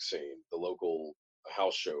music scene, the local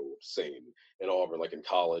house show scene in Auburn, like in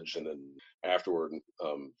college and then afterward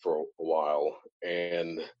for a while.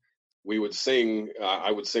 And we would sing.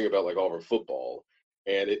 I would sing about like Auburn football,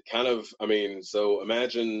 and it kind of. I mean, so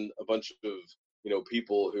imagine a bunch of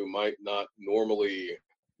people who might not normally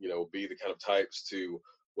be the kind of types to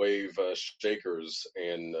wave shakers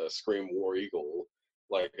and scream War Eagle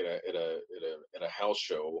like at a house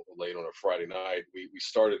show late on a Friday night. We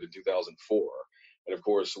started in 2004, and of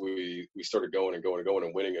course we started going and going and going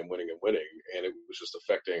and winning and winning and winning, and it was just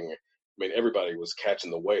affecting. I mean, everybody was catching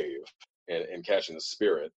the wave and catching the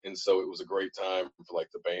spirit, and so it was a great time for like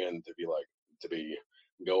the band to be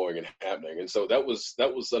going and happening. And so that was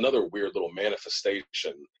another weird little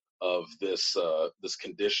manifestation of this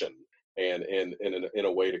condition, and in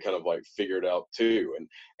a way to kind of like figure it out too.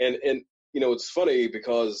 And it's funny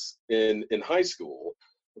because in high school,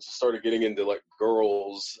 once I started getting into like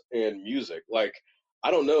girls and music, like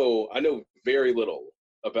I know very little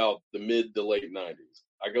about the mid to late 90s.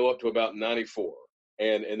 I go up to about 94.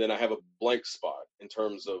 And then I have a blank spot in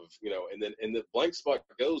terms of, and the blank spot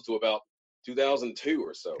goes to about 2002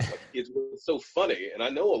 or so. Like, it's so funny, and I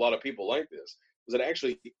know a lot of people like this, was that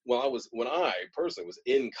actually when I personally was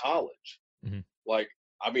in college, like,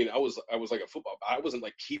 I mean, I was like a football, I wasn't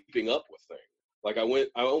like keeping up with things. Like I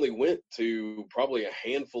only went to probably a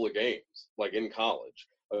handful of games, like in college.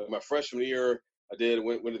 My freshman year,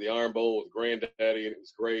 went to the Iron Bowl with Granddaddy, and it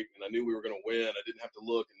was great. And I knew we were going to win. I didn't have to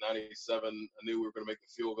look. In '97, I knew we were going to make the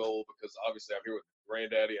field goal because obviously I'm here with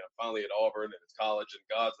Granddaddy, and I'm finally at Auburn, and it's college, and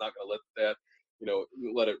God's not going to let that,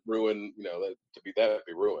 let it ruin, to be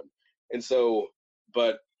ruined. And so,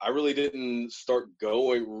 but I really didn't start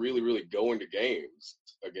really going to games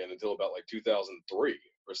again until about like 2003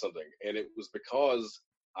 or something. And it was because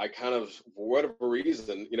I kind of, for whatever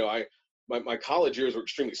reason, my college years were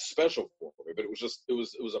extremely special for me, but it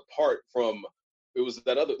was apart from, it was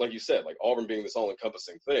that other, like you said, like Auburn being this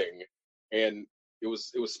all-encompassing thing, and it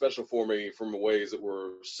was special for me from ways that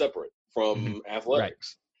were separate from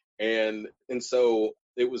athletics, right. And so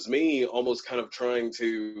it was me almost kind of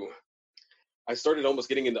I started almost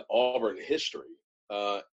getting into Auburn history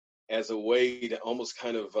as a way to almost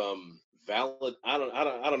kind of valid. I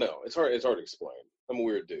don't know. It's hard to explain. I'm a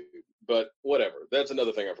weird dude, but whatever. That's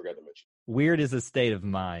another thing I forgot to mention. Weird is a state of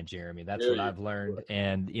mind, Jeremy. That's what I've learned. Right.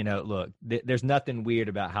 And, look, there's nothing weird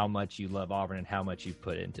about how much you love Auburn and how much you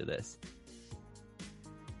put into this.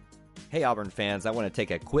 Hey, Auburn fans, I want to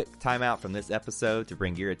take a quick timeout from this episode to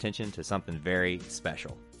bring your attention to something very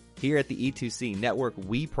special. Here at the E2C Network,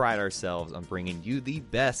 we pride ourselves on bringing you the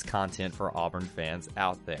best content for Auburn fans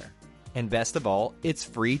out there. And best of all, it's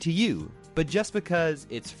free to you. But just because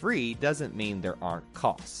it's free doesn't mean there aren't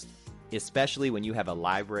costs, especially when you have a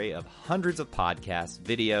library of hundreds of podcasts,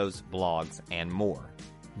 videos, blogs, and more.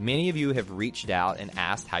 Many of you have reached out and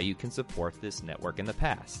asked how you can support this network in the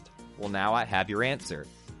past. Well, now I have your answer.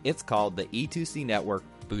 It's called the E2C Network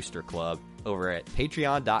Booster Club over at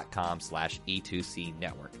patreon.com/E2C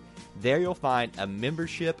Network. There you'll find a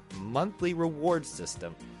membership monthly reward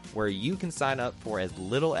system where you can sign up for as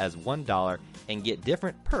little as $1 and get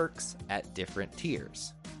different perks at different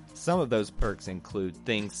tiers. Some of those perks include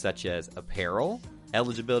things such as apparel,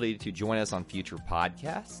 eligibility to join us on future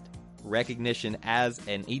podcasts, recognition as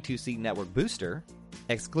an E2C Network booster,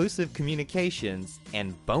 exclusive communications,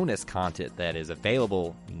 and bonus content that is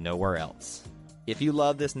available nowhere else. If you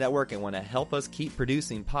love this network and want to help us keep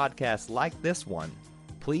producing podcasts like this one,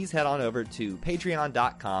 please head on over to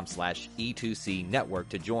patreon.com/E2C Network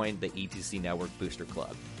to join the E2C Network Booster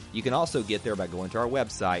Club. You can also get there by going to our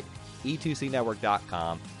website,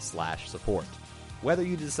 e2cnetwork.com/support. Whether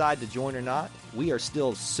you decide to join or not, we are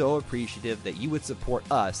still so appreciative that you would support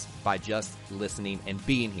us by just listening and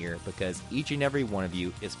being here, because each and every one of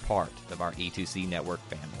you is part of our E2C Network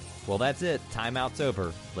family. Well, that's it. Timeout's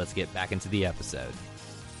over. Let's get back into the episode.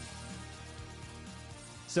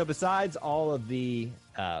 So besides all of the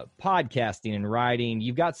podcasting and writing,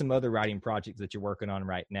 you've got some other writing projects that you're working on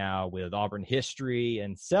right now with Auburn history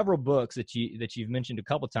and several books that you've mentioned a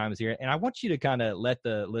couple times here. And I want you to kind of let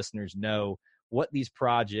the listeners know what these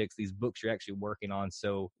projects, these books you're actually working on,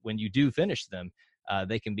 so when you do finish them,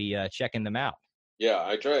 they can be checking them out. Yeah,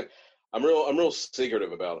 I try. I'm real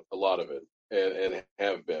secretive about a lot of it, and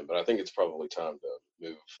have been, but I think it's probably time to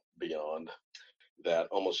move beyond that,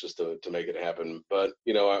 almost just to make it happen. But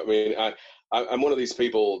I mean, I'm one of these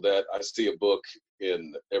people that I see a book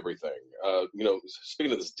in everything.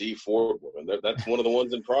 Speaking of this D Ford woman, that's one of the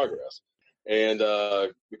ones in progress. And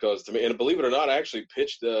because to me, and believe it or not, I actually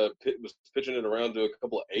was pitching it around to a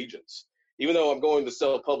couple of agents, even though I'm going the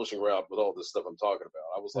self-publishing route with all this stuff I'm talking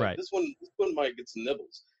about, I was like, Right. this one might get some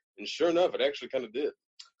nibbles. And sure enough, it actually kind of did,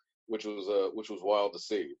 which was wild to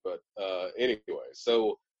see. But anyway,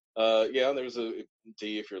 so yeah, there's a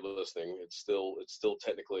D, if you're listening. It's still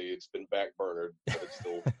technically, it's been backburnered, but it's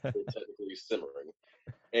still technically simmering.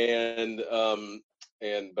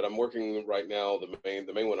 But I'm working right now. The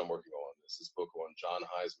main one I'm working on is this book on John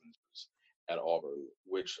Heisman at Auburn,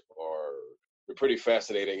 which they're pretty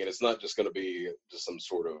fascinating. And it's not just going to be just some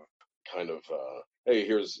sort of kind of hey,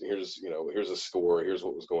 here's a score, here's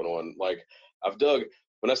what was going on. Like, I've dug,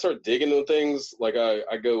 when I start digging into things, like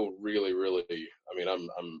I go really, really, I mean, I'm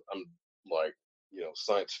like,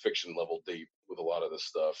 science fiction level deep with a lot of this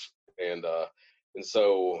stuff. And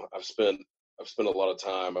so I've spent a lot of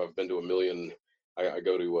time. I've been to a million. I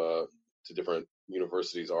go to different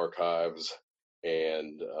universities' archives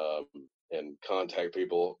and contact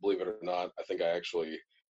people. Believe it or not, I think I've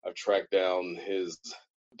tracked down his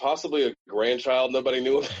possibly a grandchild nobody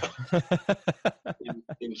knew about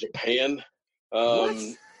in Japan. What?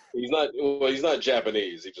 He's not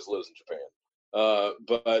Japanese. He just lives in Japan.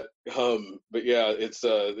 But yeah, it's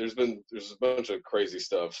there's a bunch of crazy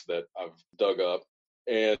stuff that I've dug up.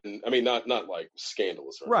 And I mean, not like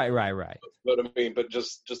scandalous, or Right. But I mean, but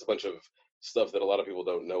just a bunch of stuff that a lot of people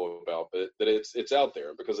don't know about, but that it's out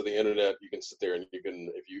there because of the internet. You can sit there and you can,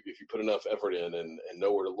 if you put enough effort in and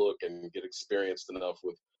know where to look and get experienced enough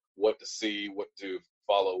with what to see, what to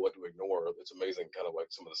follow, what to ignore. It's amazing, kind of like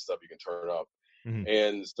some of the stuff you can turn up. Mm-hmm.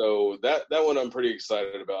 And so that one I'm pretty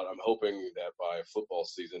excited about. I'm hoping that by football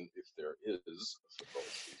season, if there is a football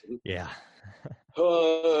season, Yeah.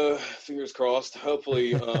 Fingers crossed.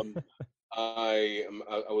 Hopefully, I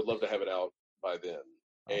would love to have it out by then.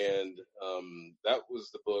 Awesome. And that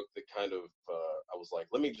was the book that kind of I was like,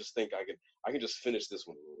 let me just think I can just finish this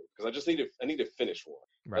one because I need to finish one.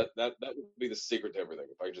 Right. That would be the secret to everything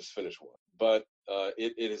if I just finish one. But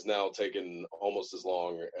it has now taken almost as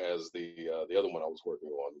long as the other one I was working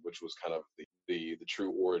on, which was kind of the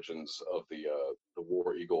true origins of the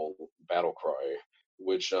War Eagle battle cry,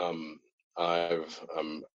 which I'm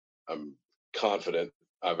confident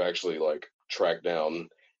I've actually like tracked down,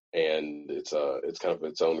 and it's kind of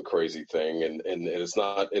its own crazy thing, and it's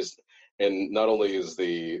not only is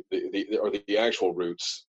the actual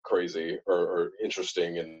roots crazy or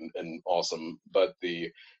interesting and awesome, but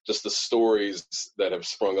just the stories that have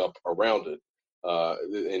sprung up around it,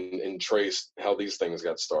 and traced how these things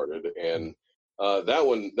got started. And that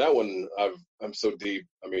one I'm so deep.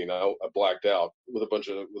 I mean, I blacked out with a bunch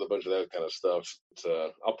of that kind of stuff.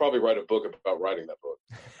 I'll probably write a book about writing that book,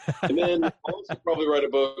 and then I'll also probably write a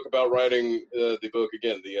book about writing the book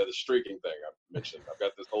again, the streaking thing I mentioned. I've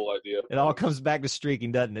got this whole idea. It all comes back to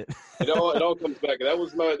streaking, doesn't it? it all comes back.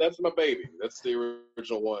 That's my baby. That's the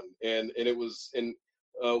original one, and it was in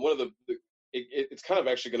one of the. It's kind of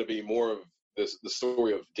actually going to be more of the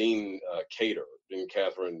story of Dean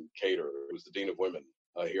Catherine Cater, who was the Dean of Women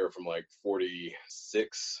here from like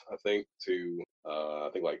 46, I think, to I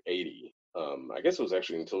think like 80. I guess it was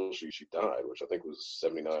actually until she died, which I think was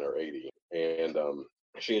 79 or 80. And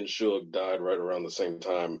she and Shug died right around the same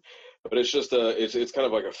time. But it's just it's kind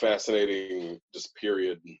of like a fascinating just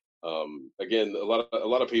period. Again, a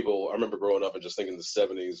lot of people, I remember growing up and just thinking the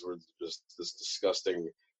 70s were just this disgusting,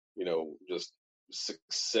 just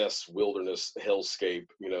success wilderness hellscape,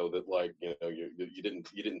 that like you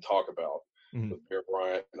didn't talk about with Bear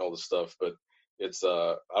Bryant and all this stuff. But it's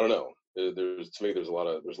I don't know. There's a lot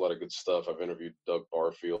of good stuff. I've interviewed Doug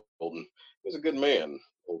Barfield, and he's a good man,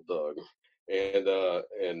 old Doug, and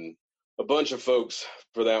a bunch of folks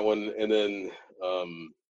for that one. And then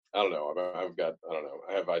I don't know.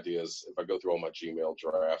 I have ideas. If I go through all my Gmail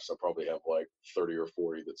drafts, I probably have like 30 or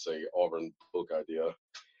 40 that say Auburn book idea,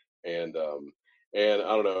 and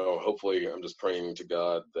I don't know. Hopefully, I'm just praying to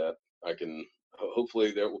God that I can.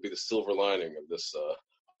 Hopefully, there will be the silver lining of this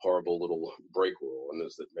horrible little break rule, and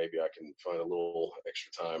is that maybe I can find a little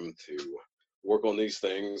extra time to work on these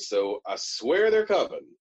things. So I swear they're coming.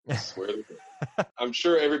 I swear they're coming. I'm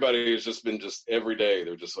sure everybody has just been every day.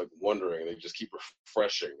 They're just like wondering. They just keep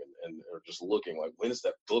refreshing and are just looking like, when is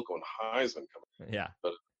that book on Heisman coming? Yeah.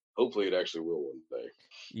 But hopefully it actually will one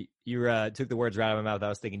day. You took the words right out of my mouth. I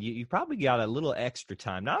was thinking you probably got a little extra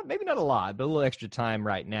time, maybe not a lot, but a little extra time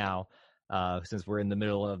right now, since we're in the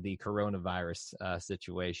middle of the coronavirus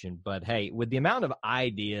situation. But hey, with the amount of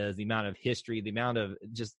ideas, the amount of history, the amount of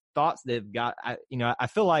just thoughts they've got, I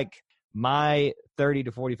feel like my 30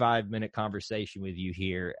 to 45 minute conversation with you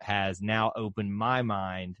here has now opened my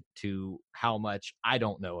mind to how much I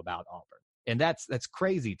don't know about Auburn. And that's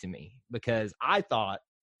crazy to me, because I thought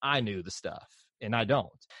I knew the stuff. and I don't.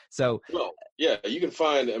 So, well, yeah, you can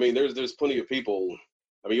find. I mean, there's plenty of people.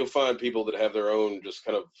 I mean, you'll find people that have their own just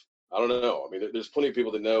kind of. I don't know. I mean, there's plenty of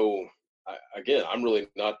people that know. Again, I'm really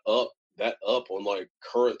not up on like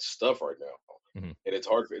current stuff right now, and it's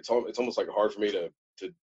hard. It's almost like hard for me to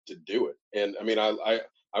do it. And I mean,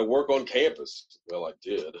 I work on campus. Well, I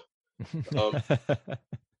did,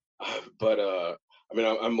 but I mean,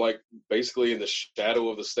 I'm like basically in the shadow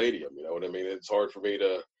of the stadium. You know what I mean? It's hard for me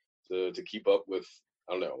to keep up with.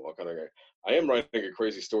 I don't know what kind of guy. I am writing a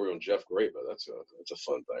crazy story on Jeff Gray, but that's a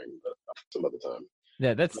fun thing. But some other time.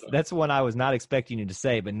 Yeah, that's one I was not expecting you to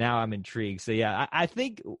say, but now I'm intrigued. So yeah, I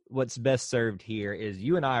think what's best served here is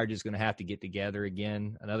you and I are just going to have to get together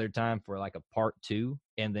again another time for like a part 2,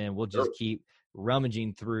 and then we'll just keep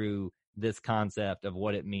rummaging through this concept of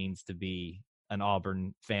what it means to be an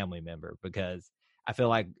Auburn family member, because I feel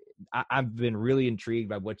like I've been really intrigued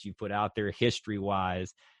by what you put out there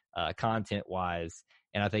history-wise, content-wise,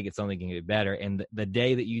 and I think it's only going to get better. And the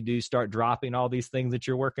day that you do start dropping all these things that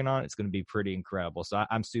you're working on, it's going to be pretty incredible. So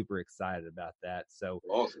I'm super excited about that. So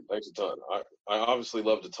awesome. Thanks a ton. I obviously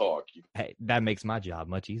love to talk. Hey, that makes my job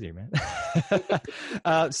much easier, man.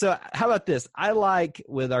 So how about this? I like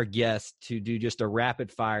with our guests to do just a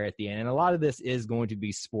rapid fire at the end. And a lot of this is going to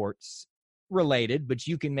be sports related, but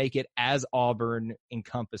you can make it as Auburn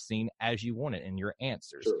encompassing as you want it in your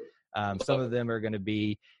answers. Sure. Some of them are going to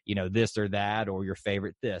be, this or that, or your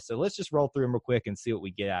favorite this. So let's just roll through them real quick and see what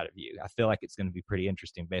we get out of you. I feel like it's going to be pretty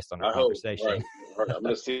interesting based on our conversation. All right. I'm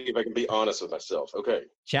going to see if I can be honest with myself. Okay.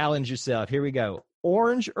 Challenge yourself. Here we go.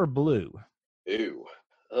 Orange or blue? Ew.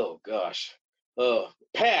 Oh, gosh.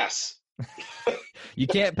 Pass. You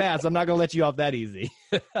can't pass. I'm not going to let you off that easy.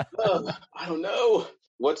 I don't know.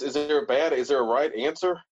 Is there a right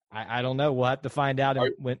answer? I don't know. We'll have to find out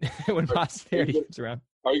when posterity comes around.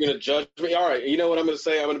 Are you going to judge me? All right. You know what I'm going to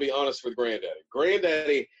say? I'm going to be honest with Granddaddy.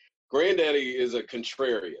 Granddaddy is a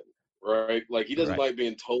contrarian, right? Like he doesn't like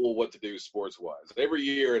being told what to do sports-wise. Every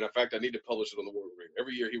year, and in fact, I need to publish it on the War Room.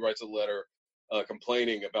 Every year he writes a letter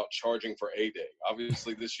complaining about charging for A-Day.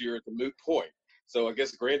 Obviously, this year it's a moot point. So I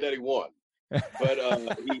guess Granddaddy won. But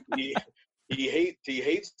he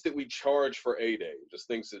hates that we charge for A-Day. Just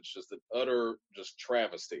thinks it's just an utter just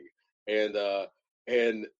travesty. And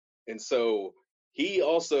so he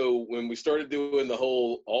also, when we started doing the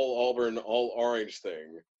whole all Auburn, all orange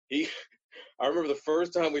thing, I remember the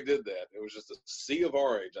first time we did that, it was just a sea of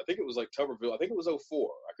orange. I think it was like Tuberville. I think it was 04.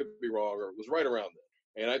 I could be wrong, or it was right around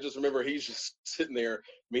then. And I just remember he's just sitting there.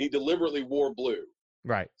 I mean, he deliberately wore blue.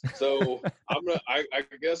 Right. So I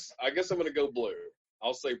guess I'm gonna go blue.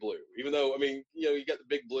 I'll say blue, even though, I mean, you got the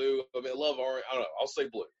big blue. I mean, I love orange. I don't know. I'll say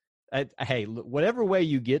blue. Hey, whatever way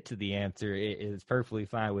you get to the answer is perfectly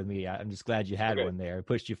fine with me. I'm just glad you had one there. I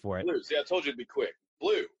pushed you for it. Blue. See, I told you to be quick.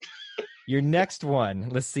 Blue. Your next one.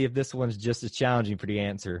 Let's see if this one's just as challenging for the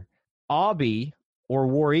answer. Aubie or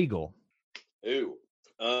War Eagle? Ooh.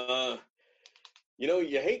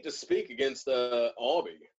 You hate to speak against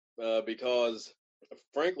Aubie because,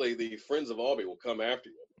 frankly, the friends of Aubie will come after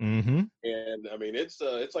you. Mm-hmm. And I mean, it's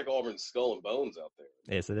like Auburn's skull and bones out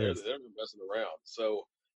there. Yes, it is. They're messing around. So,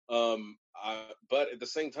 but at the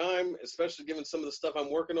same time, especially given some of the stuff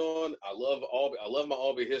I'm working on, I love Aubie. I love my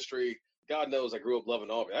Aubie history. God knows I grew up loving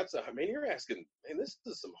Aubie. You're asking, man, this is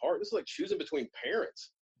this is like choosing between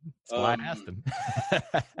parents. That's why I asked them.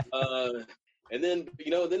 And then,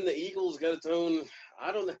 then the Eagles got its own,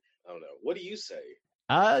 I don't know. What do you say?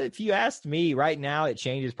 If you asked me right now, it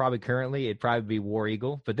changes probably currently. It'd probably be War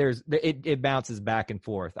Eagle, but it bounces back and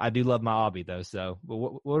forth. I do love my Aubie though. So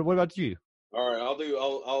what about you? All right. I'll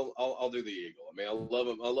do the Eagle. I mean, I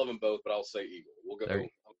love them both, but I'll say Eagle. We'll go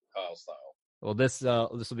Kyle style. Well, this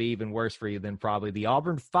will be even worse for you than probably the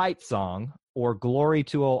Auburn fight song or Glory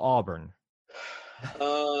to Old Auburn.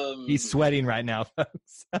 He's sweating right now,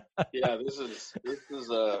 folks. Yeah, this is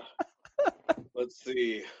let's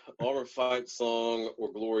see, Auburn fight song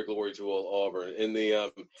or Glory to Old Auburn. In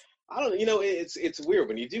the I don't know, it's weird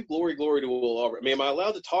when you do Glory to Old Auburn. I mean, am I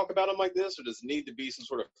allowed to talk about them like this, or does it need to be some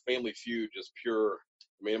sort of Family Feud, just pure?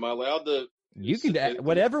 I mean, am I allowed to? You can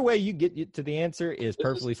whatever way you get to the answer is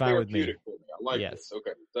perfectly fine with me. I like this.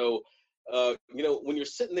 Okay, so when you're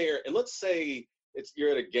sitting there, and let's say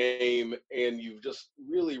you're at a game and you've just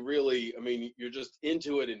really, I mean, you're just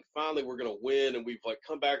into it, and finally we're gonna win, and we've like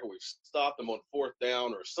come back, or we've stopped them on fourth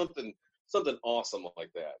down, or something awesome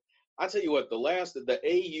like that. I tell you what, the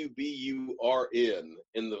AUBURN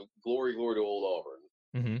in the Glory to Old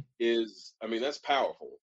Auburn is, I mean, that's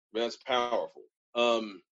powerful. That's powerful.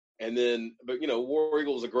 And then, but War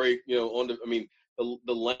Eagle is a great, the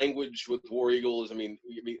language with War Eagles. I mean,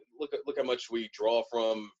 look how much we draw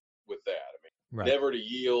from with that. I mean, Right. never to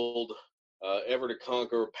yield, ever to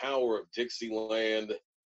conquer, power of Dixieland,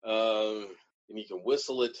 and you can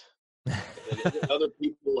whistle it. And other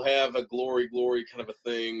people have a glory kind of a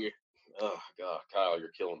thing. Oh God, Kyle, you're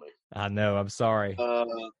killing me. I know. I'm sorry. I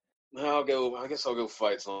guess I'll go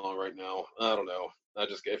fight song right now. I don't know.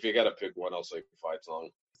 If you got to pick one, I'll say fight song.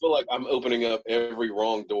 I feel like I'm opening up every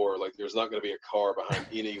wrong door. Like there's not going to be a car behind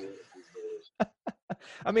any one of these doors.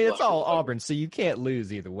 I mean, it's all Auburn, so you can't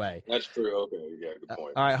lose either way. That's true. Okay, yeah, good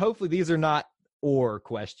point. All right. Hopefully these are not or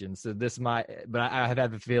questions. So this might, but I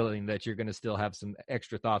have a feeling that you're going to still have some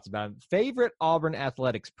extra thoughts about it. Favorite Auburn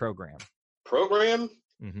athletics program?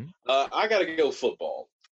 Mm-hmm. I got to go football.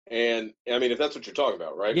 And I mean, if that's what you're talking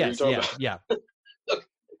about, right? Yes, yeah.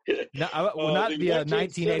 No, will not be a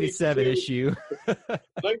 1987 issue.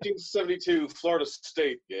 1972 Florida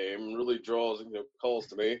State game really calls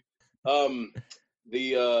to me.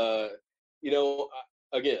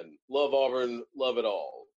 Again, love Auburn, love it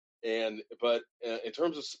all. But in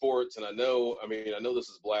terms of sports, and I know this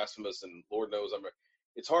is blasphemous, and Lord knows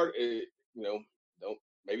it's hard. Don't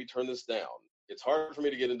maybe turn this down. It's hard for me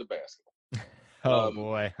to get into basketball. Oh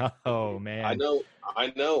boy! Oh man! I know.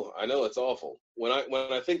 It's awful. When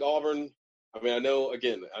I think Auburn, I mean, I know.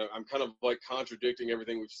 Again, I'm kind of like contradicting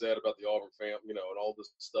everything we've said about the Auburn family, and all this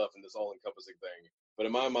stuff and this all-encompassing thing. But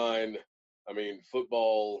in my mind, I mean,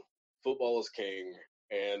 football is king,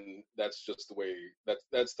 and that's just the way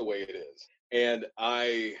that's the way it is. And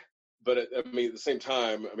but at the same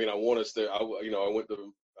time, I mean, I want us to. I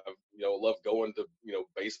love going to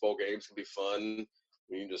baseball games. Can be fun.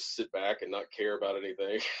 You can just sit back and not care about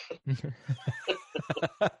anything.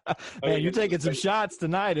 Man, you're taking some shots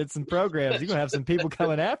tonight at some programs. You're gonna have some people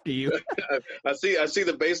coming after you. I see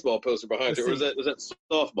the baseball poster behind you. Or is that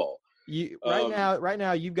softball? Right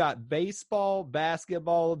now you've got baseball,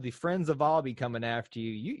 basketball, the Friends of Albee coming after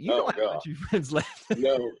you. You don't have much of your friends left.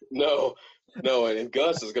 No. And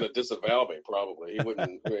Gus is gonna disavow me probably. He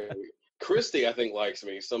wouldn't. Christy, I think, likes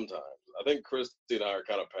me sometimes. I think Christy and I are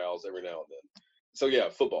kind of pals every now and then. So, yeah,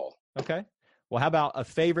 football. Okay. Well, how about a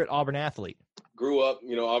favorite Auburn athlete? Grew up,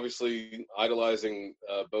 obviously idolizing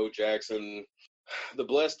Bo Jackson, the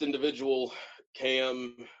blessed individual,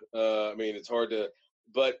 Cam. It's hard to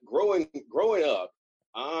 – but growing up,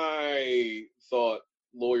 I thought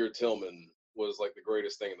Lawyer Tillman was like the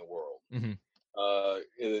greatest thing in the world. Mm-hmm.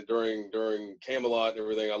 During Camelot and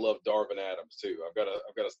everything, I love Darvin Adams too. I've got a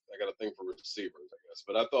thing for receivers, I guess.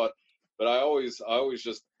 But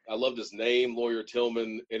I loved his name, Lawyer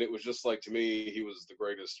Tillman, and it was just like, to me, he was the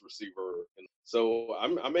greatest receiver. And so I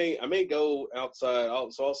may go outside.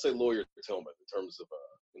 I'll say Lawyer Tillman in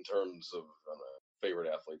terms of favorite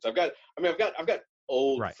athletes. I've got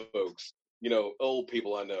old folks, old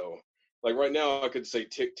people I know. Like right now, I could say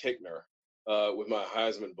Tick Tickner with my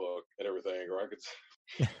Heisman book and everything, or I could.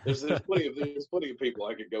 There's plenty of people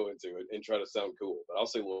I could go into and try to sound cool, but I'll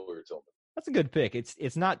say Lawyer Tillman. That's a good pick.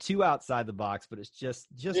 It's not too outside the box, but it's just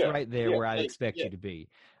right there where I'd expect you to be.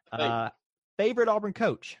 Favorite Auburn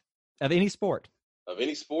coach of any sport? Of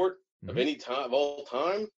any sport? Mm-hmm. Of any time? Of all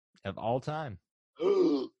time? Of all time.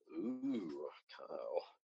 Ooh, Kyle.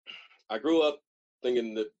 I grew up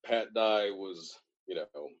thinking that Pat Dye was, a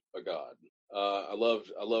god. I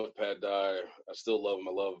loved Pat Dye. I still love him.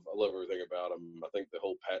 I love everything about him. I think the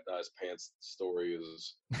whole Pat Dye's pants story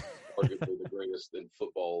is arguably the greatest in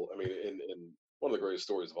football. I mean, in one of the greatest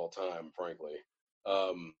stories of all time, frankly.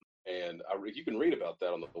 And you can read about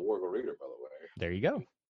that on the Wargle Reader, by the way. There you go.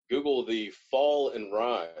 Google the fall and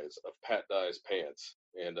rise of Pat Dye's pants,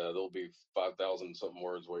 and there'll be 5,000 something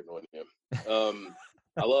words waiting on him.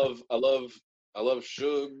 I love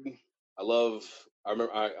Shug. I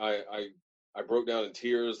remember I broke down in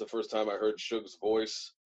tears the first time I heard Shug's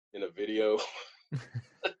voice in a video.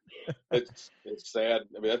 It's sad.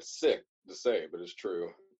 I mean, that's sick to say, but it's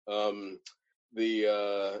true. I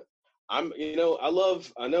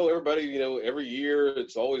know everybody, every year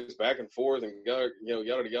it's always back and forth and yada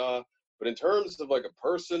yada. But in terms of like a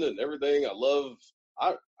person and everything, I love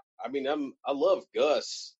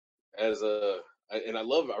Gus I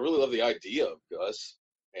really love the idea of Gus.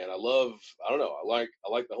 And I like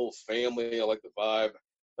the whole family. I like the vibe.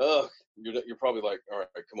 You're probably like, all right,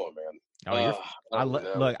 come on, man.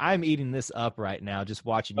 Look, I'm eating this up right now, just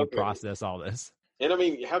watching you process all this. And I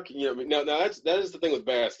mean, how can you? Now that is the thing with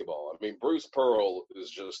basketball. I mean, Bruce Pearl is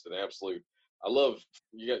just an absolute. I love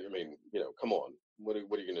you. Come on. What are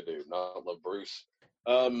you gonna do? Not love Bruce.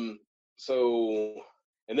 And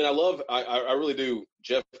then I really do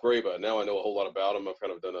Jeff Graba. Now I know a whole lot about him. I've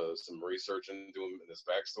kind of done some research into him and his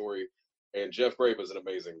backstory. And Jeff Graba is an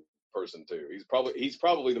amazing person too. He's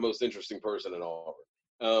probably the most interesting person in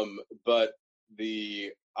Auburn. But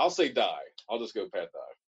I'll say Dye. I'll just go Pat Dye.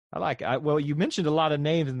 I like it. Well, you mentioned a lot of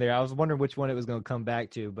names in there. I was wondering which one it was going to come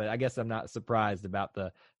back to, but I guess I'm not surprised about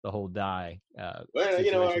the whole Dye. Well, I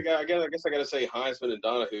guess I got to say Heisman and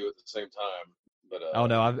Donahue at the same time. But oh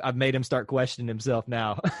no, I've made him start questioning himself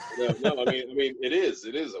now. no, I mean, it is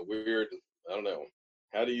a weird. I don't know.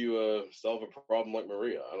 How do you solve a problem like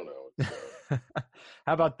Maria? I don't know.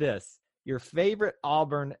 How about this? Your favorite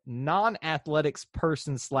Auburn non-athletics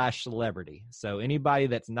person / celebrity. So anybody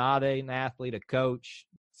that's not an athlete, a coach,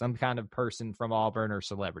 some kind of person from Auburn or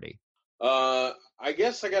celebrity. I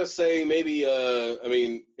guess I got to say maybe, I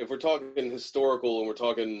mean, if we're talking historical and we're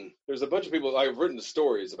talking, there's a bunch of people, I've written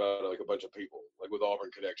stories about like a bunch of people, like with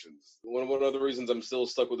Auburn connections. One of the reasons I'm still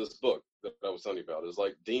stuck with this book that I was telling you about is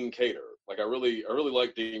like Dean Cater. Like I really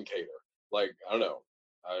like Dean Cater. Like, I don't know.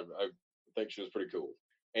 I think she was pretty cool.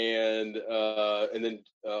 And then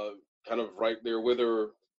kind of right there with her,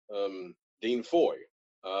 Dean Foy.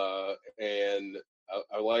 And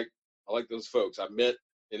I like those folks. I met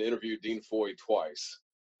and interviewed Dean Foy twice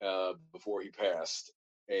before he passed,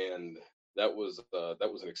 and that was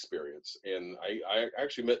an experience. And I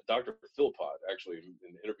actually met Dr. Philpott actually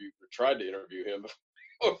tried to interview him.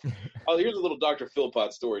 Oh, here's a little Dr.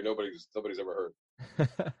 Philpott story nobody's ever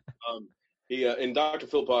heard. And Dr.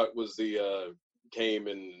 Philpott was came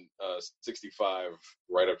in 65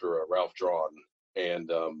 right after Ralph Drawn, and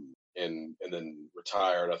then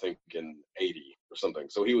retired I think in 80 or something.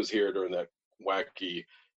 So he was here during that wacky,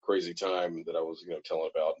 crazy time that I was telling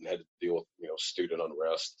about, and had to deal with student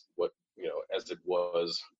unrest, as it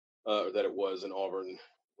was that it was in Auburn,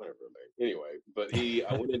 whatever. Anyway, but I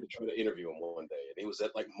went in to try to interview him one day, and he was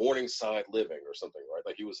at like Morningside Living or something, right?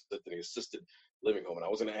 Like he was at the assisted living home, and I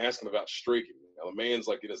was going to ask him about streaking. The man's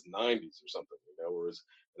like in his 90s or something,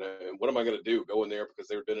 and what am I going to do? Go in there because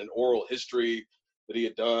there had been an oral history that he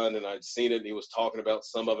had done, and I'd seen it, and he was talking about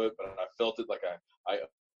some of it, but I felt it like I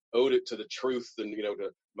owed it to the truth and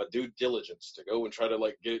to my due diligence to go and try to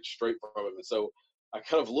like get it straight from him. And so I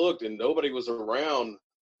kind of looked, and nobody was around.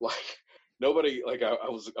 Like nobody, like I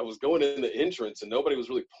was going in the entrance, and nobody was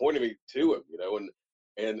really pointing me to him,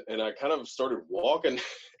 and I kind of started walking,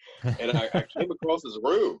 and I came across his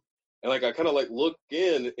room, and like I kind of like looked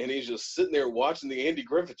in, and he's just sitting there watching the Andy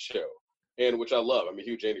Griffith Show, and which I love. I'm a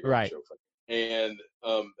huge Andy Griffith Show fan. And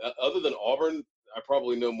other than Auburn, I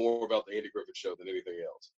probably know more about the Andy Griffith Show than anything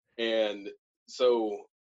else. And so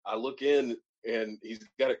I look in, and he's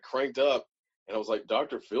got it cranked up, and I was like,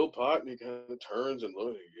 Dr. Philpott, and he kind of turns and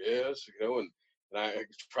looks, yes, and I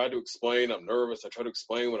tried to explain, I'm nervous. I try to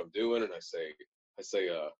explain what I'm doing, and I say,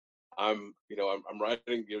 I'm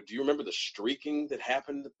writing, do you remember the streaking that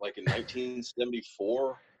happened like in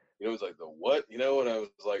 1974? It's like the what, and I was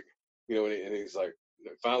like, and he's like,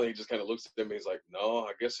 finally he just kind of looks at me, he's like, no,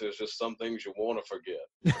 I guess there's just some things you want to forget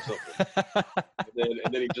or something.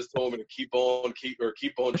 and then he just told me to keep on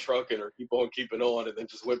trucking or keep on keeping on, and then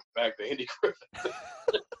just went back to Andy Griffith.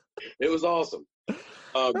 It was awesome.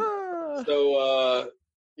 So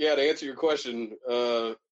to answer your question,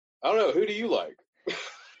 I don't know, who do you like?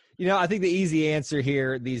 I think the easy answer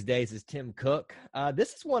here these days is Tim Cook.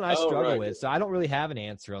 This is one I struggle with, so I don't really have an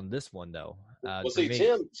answer on this one though. Tim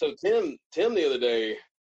the other day,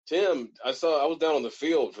 I was down on the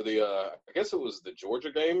field for the I guess it was the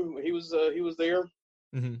Georgia game. He was there,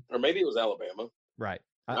 mm-hmm. Or maybe it was Alabama. Right.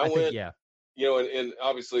 I went, yeah. And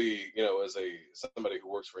obviously, as somebody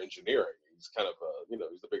who works for engineering, he's kind of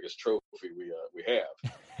he's the biggest trophy we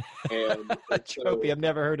have. And a trophy, I've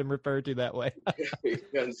never heard him referred to that way.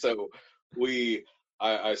 And so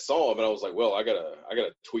I saw him, and I was like, well, I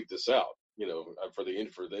gotta tweet this out, for the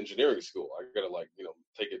engineering school. I gotta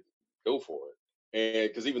take it, go for it. And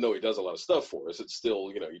because even though he does a lot of stuff for us, it's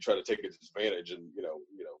still, you try to take advantage and,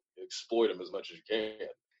 exploit him as much as you can.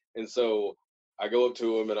 And so I go up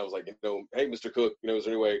to him, and I was like, hey, Mr. Cook, is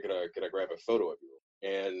there any way could I grab a photo of you?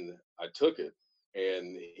 And I took it,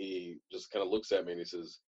 and he just kind of looks at me, and he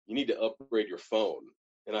says, you need to upgrade your phone.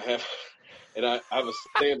 And I have a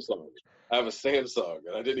Samsung.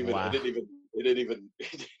 And I didn't even,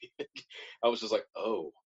 I was just like,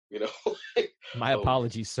 oh, My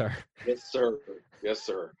apologies, sir. Yes,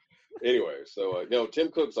 sir. Anyway, so, Tim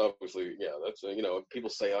Cook's obviously, that's, people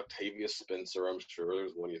say Octavia Spencer. I'm sure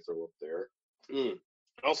there's one you throw up there.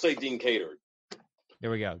 I'll say Dean Cater. There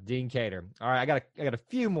we go. Dean Cater. All right. I got a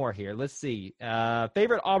few more here. Let's see.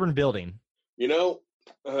 Favorite Auburn building?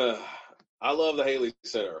 I love the Haley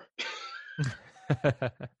Center.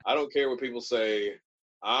 I don't care what people say.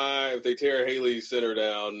 If they tear Haley Center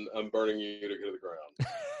down, I'm burning you to go to the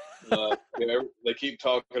ground. They keep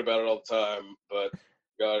talking about it all the time, but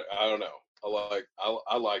God, I don't know.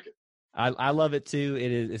 I like it. I love it too.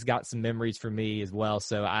 It's got some memories for me as well.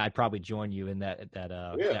 So I'd probably join you in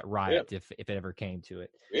that riot if it ever came to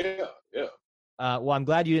it. Yeah. Well, I'm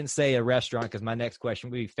glad you didn't say a restaurant, because my next question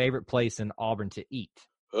would be favorite place in Auburn to eat.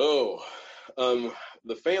 Oh,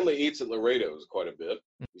 the family eats at Laredo's quite a bit.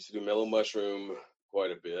 Used to do Mellow Mushroom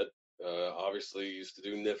quite a bit. Obviously used to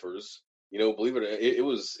do Niffers. Believe it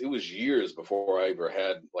was years before I ever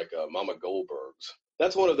had like a Mama Goldberg's.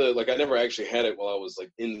 That's one of the, like, I never actually had it while I was like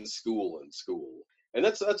in school. And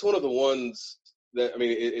that's one of the ones that, I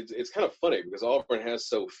mean, it's kind of funny because Auburn has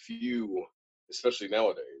so few, especially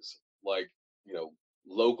nowadays, like,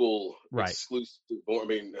 local exclusive. I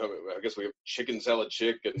mean, I guess we have Chicken Salad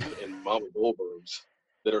Chick and Mama Goldberg's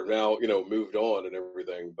that are now, moved on and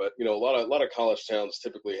everything. But, a lot of college towns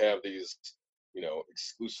typically have these,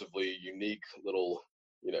 exclusively unique little,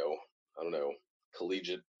 I don't know,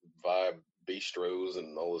 collegiate vibe bistros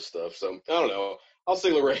and all this stuff. So I don't know. I'll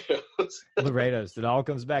say Laredo's. Laredo's. It all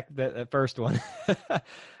comes back to that first one.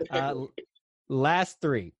 Last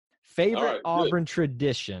three. Favorite Auburn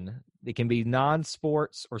tradition that can be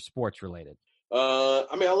non-sports or sports related. I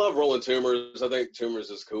mean, I love rolling Toomers. I think Toomers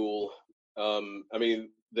is cool. I mean,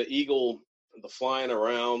 the eagle, the flying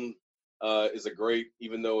around is a great,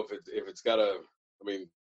 even though if it's got I mean,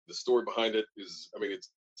 the story behind it is, I mean,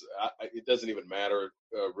 it doesn't even matter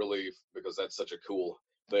really, because that's such a cool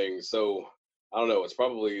thing. So I don't know. It's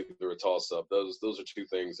probably either a toss-up. Those are two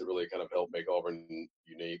things that really kind of help make Auburn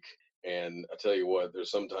unique. And I tell you what, there's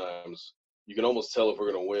sometimes you can almost tell if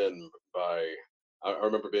we're going to win by. I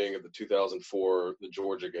remember being at the 2004 the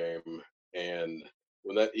Georgia game, and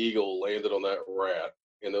when that eagle landed on that rat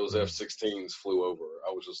and those F-16s flew over,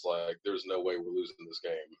 I was just like, "There's no way we're losing this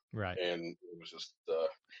game." Right. And it was just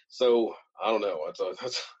so I don't know.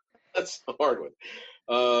 That's a hard one.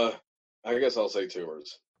 I guess I'll say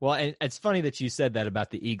Toomers. Well, and it's funny that you said that about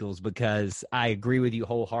the Eagles, because I agree with you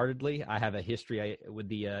wholeheartedly. I have a history with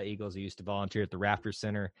the Eagles. I used to volunteer at the Raptors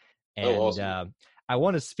Center, and awesome. I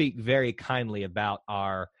want to speak very kindly about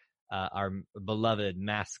our beloved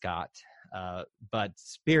mascot. But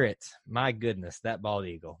Spirit, my goodness, that bald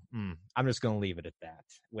eagle. I'm just going to leave it at that.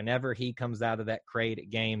 Whenever he comes out of that crate at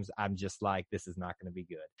games, I'm just like, this is not going to be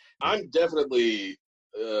good. I'm definitely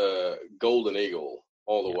golden eagle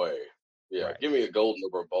all the way. Yeah, right. Give me a golden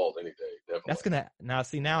over a bald any day. Definitely.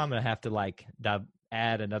 That's now I'm gonna have to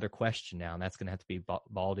add another question now, and that's gonna have to be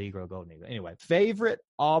bald eagle or golden eagle. Anyway, favorite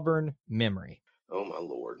Auburn memory. Oh my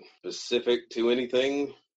Lord, specific to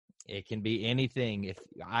anything? It can be anything.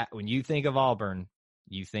 When you think of Auburn,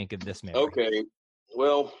 you think of this memory. Okay,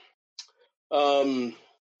 well,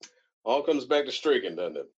 all comes back to streaking,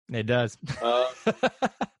 doesn't it? It does.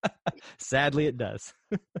 Sadly, it does.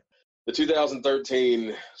 The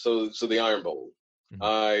 2013, so the Iron Bowl.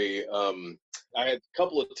 Mm-hmm. I had a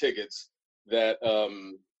couple of tickets that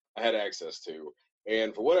I had access to,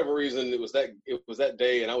 and for whatever reason, it was that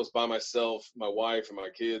day, and I was by myself. My wife and my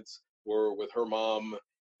kids were with her mom,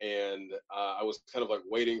 and I was kind of like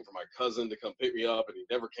waiting for my cousin to come pick me up, and he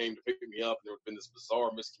never came to pick me up. And there had been this bizarre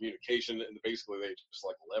miscommunication, and basically they just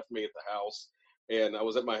like left me at the house, and I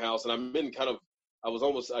was at my house, and I'm in kind of. I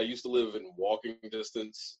used to live in walking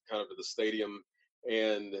distance kind of to the stadium,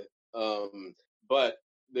 and but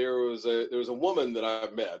there was a woman that I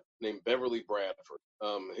met named Beverly Bradford,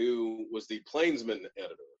 who was the Plainsman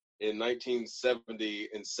editor in 1970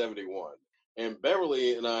 and 71. And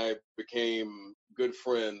Beverly and I became good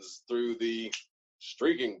friends through the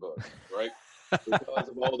streaking book, right? Because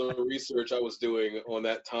of all the research I was doing on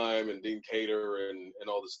that time, and Dean Cater and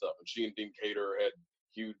all this stuff. And she and Dean Cater had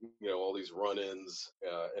huge, all these run-ins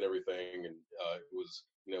and everything, and it was,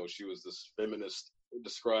 she was this feminist,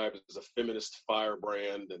 described as a feminist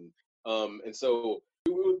firebrand, and so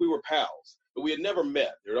we were pals, but we had never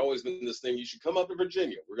met. There had always been this thing: you should come up to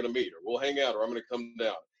Virginia. We're gonna meet, or we'll hang out, or I'm gonna come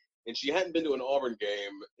down. And she hadn't been to an Auburn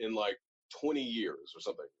game in like 20 years or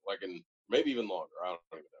something, like in maybe even longer. I don't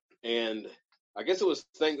even know. And I guess it was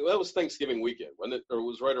Thanksgiving weekend, wasn't it? Or it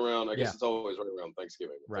was right around. I guess it's always right around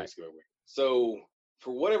Thanksgiving. Right. Thanksgiving weekend. So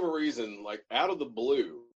for whatever reason, like out of the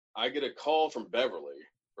blue, I get a call from Beverly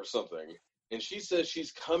or something, and she says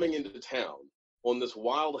she's coming into town on this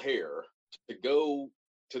wild hare to go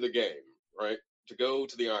to the game, right? To go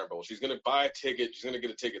to the Iron Bowl. She's going to buy a ticket. She's going to get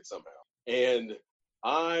a ticket somehow. And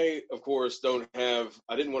I, of course, I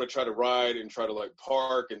didn't want to try to ride and try to like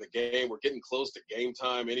park in the game. We're getting close to game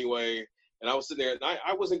time anyway. And I was sitting there, and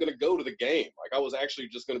I wasn't going to go to the game. Like, I was actually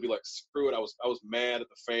just going to be like, screw it. I was mad at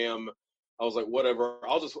the fam. I was like, whatever.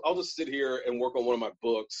 I'll just sit here and work on one of my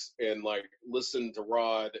books and like listen to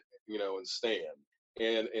Rod, and Stan,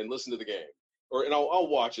 and listen to the game, and I'll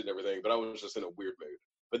watch it and everything. But I was just in a weird mood.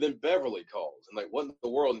 But then Beverly calls and like, what in the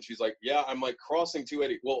world? And she's like, yeah, I'm like crossing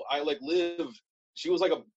 280. Well, I like lived, she was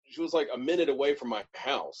like a minute away from my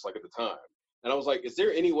house, like at the time. And I was like, is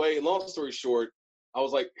there any way, long story short, I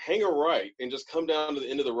was like, hang a right and just come down to the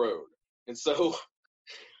end of the road. And so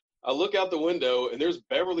I look out the window and there's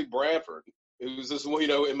Beverly Bradford, who's this, you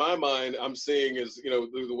know, in my mind, I'm seeing is, you know,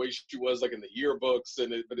 the way she was like in the yearbooks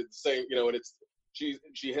but it's the same, you know, and it's, she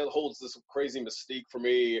holds this crazy mystique for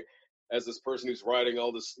me as this person who's writing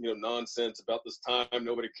all this, you know, nonsense about this time.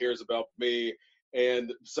 Nobody cares about me.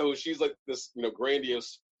 And so she's like this, you know,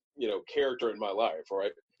 grandiose, you know, character in my life.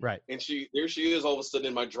 Right. Right. And there she is all of a sudden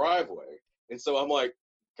in my driveway. And so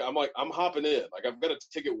I'm hopping in. Like I've got a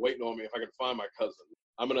ticket waiting on me if I can find my cousin.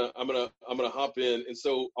 I'm gonna hop in. And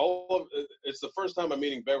so it's the first time I'm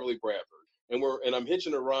meeting Beverly Bradford, and I'm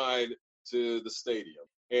hitching a ride to the stadium,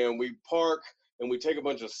 and we park and we take a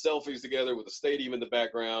bunch of selfies together with the stadium in the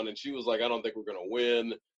background. And she was like, I don't think we're gonna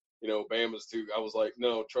win. You know, Bama's too. I was like,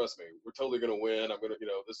 no, trust me, we're totally gonna win. I'm gonna, you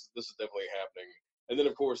know, this is definitely happening. And then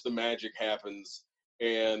of course the magic happens,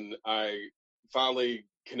 and I finally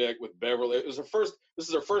connect with Beverly. This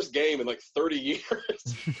is her first game in like 30 years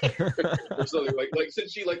or something, like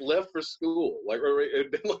since she like left for school, like it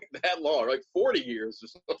had been like that long, like 40 years or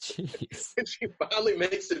something. And she finally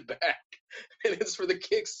makes it back, and it's for the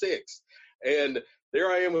kick six. And there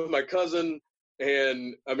I am with my cousin,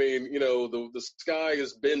 and I mean, you know, the sky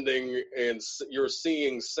is bending and you're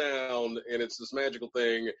seeing sound, and it's this magical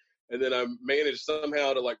thing. And then I managed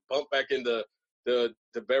somehow to like bump back into to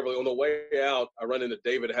Beverly. On the way out, I run into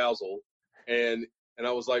David Housel, and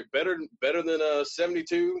I was like, better than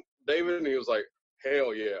 72, David? And he was like,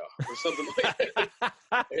 hell yeah, or something like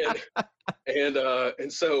that.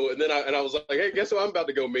 And so then I was like, hey, guess who I'm about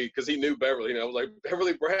to go meet? Because he knew Beverly, and I was like,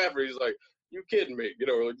 Beverly Bradford. He's like, you kidding me? You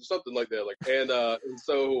know, or like something like that. Like, and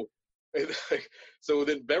so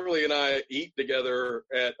then Beverly and I eat together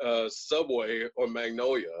at Subway on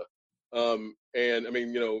Magnolia. And I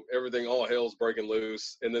mean, you know, everything, all hell's breaking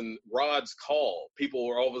loose. And then Rod's call, people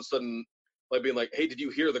were all of a sudden like being like, hey, did you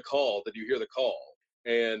hear the call? Did you hear the call?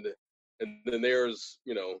 And then there's,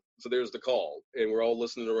 you know, so there's the call, and we're all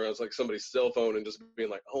listening around. It's like somebody's cell phone, and just being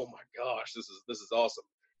like, oh my gosh, this is awesome.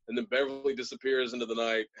 And then Beverly disappears into the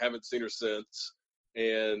night. Haven't seen her since.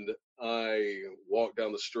 And I walk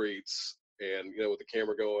down the streets, and, you know, with the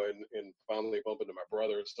camera going, and finally bump into my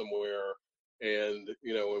brother somewhere. And,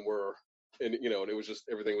 you know, and it was just,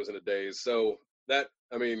 everything was in a daze. So that,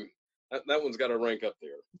 I mean, that one's got to rank up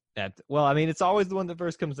there. Well, I mean, it's always the one that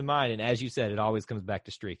first comes to mind. And as you said, it always comes back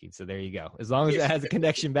to streaking. So there you go. As long as it has a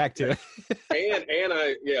connection back to it.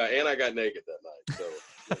 and I got naked that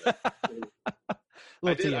night.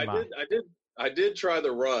 So I did try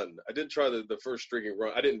the run. I did try the first streaking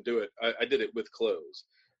run. I didn't do it. I did it with clothes.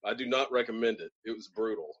 I do not recommend it. It was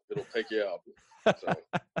brutal. It'll take you out. So.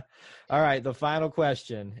 All right, the final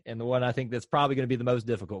question, and the one I think that's probably going to be the most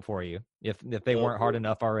difficult for you, if they weren't hard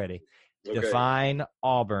enough already. Okay. Define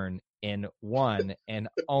Auburn in one and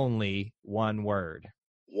only one word.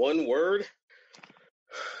 One word?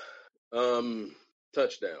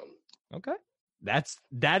 Touchdown. Okay.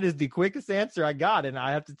 That is the quickest answer I got, and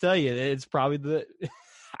I have to tell you, it's probably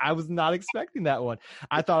I was not expecting that one.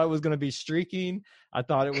 I thought it was going to be streaking. I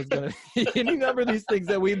thought it was going to be any number of these things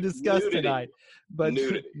that we've discussed tonight. But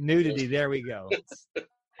nudity, there we go. It's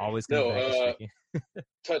always comes back to streaking.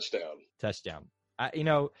 Touchdown. You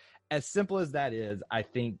know, as simple as that is, I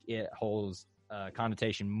think it holds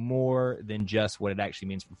connotation more than just what it actually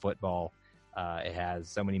means for football. It has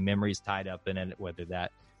so many memories tied up in it, whether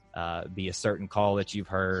that be a certain call that you've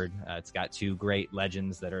heard. It's got two great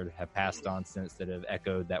legends that have passed on since that have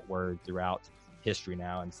echoed that word throughout history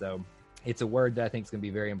now. And so it's a word that I think is going to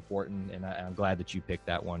be very important. And I'm glad that you picked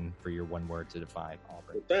that one for your one word to define Auburn.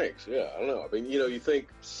 Well, thanks. Yeah, I don't know. I mean, you know, you think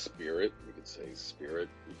spirit, you could say spirit,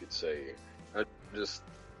 you could say just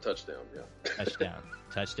touchdown. Yeah.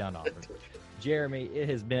 Touchdown Auburn. Jeremy, it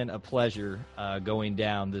has been a pleasure going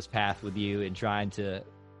down this path with you and trying to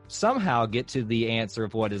somehow get to the answer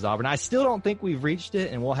of what is Auburn. I still don't think we've reached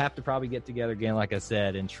it, and we'll have to probably get together again, like I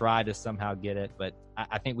said, and try to somehow get it. But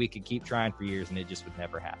I think we could keep trying for years, and it just would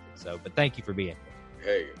never happen. So, but thank you for being here.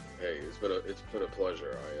 Hey, it's been a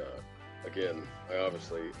pleasure. I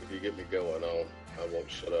obviously, if you get me going, I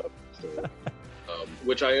won't shut up. So,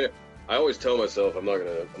 which I always tell myself I'm not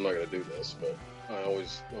gonna do this, but I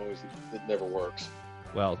always it never works.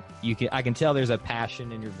 Well, I can tell there's a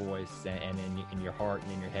passion in your voice and in your heart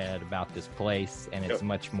and in your head about this place, and it's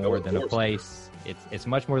much more than a place. It's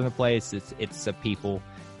much more than a place. It's a people,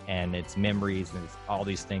 and it's memories, and it's all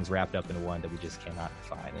these things wrapped up in one that we just cannot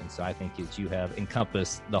define. And so I think that you have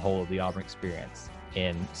encompassed the whole of the Auburn experience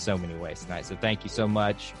in so many ways tonight. So thank you so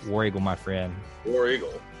much, War Eagle, my friend. War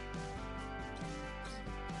Eagle.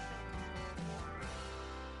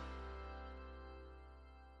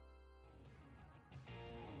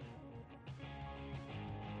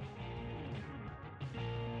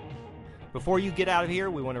 Before you get out of here,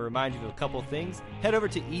 we want to remind you of a couple of things. Head over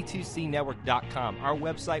to e2cnetwork.com, our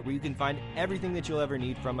website where you can find everything that you'll ever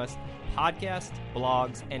need from us, podcasts,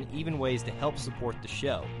 blogs, and even ways to help support the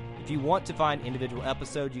show. If you want to find individual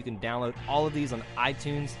episodes, you can download all of these on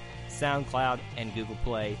iTunes, SoundCloud, and Google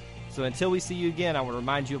Play. So until we see you again, I want to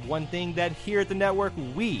remind you of one thing, that here at the network,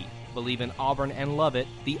 we believe in Auburn and love it.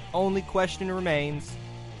 The only question remains,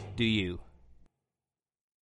 do you?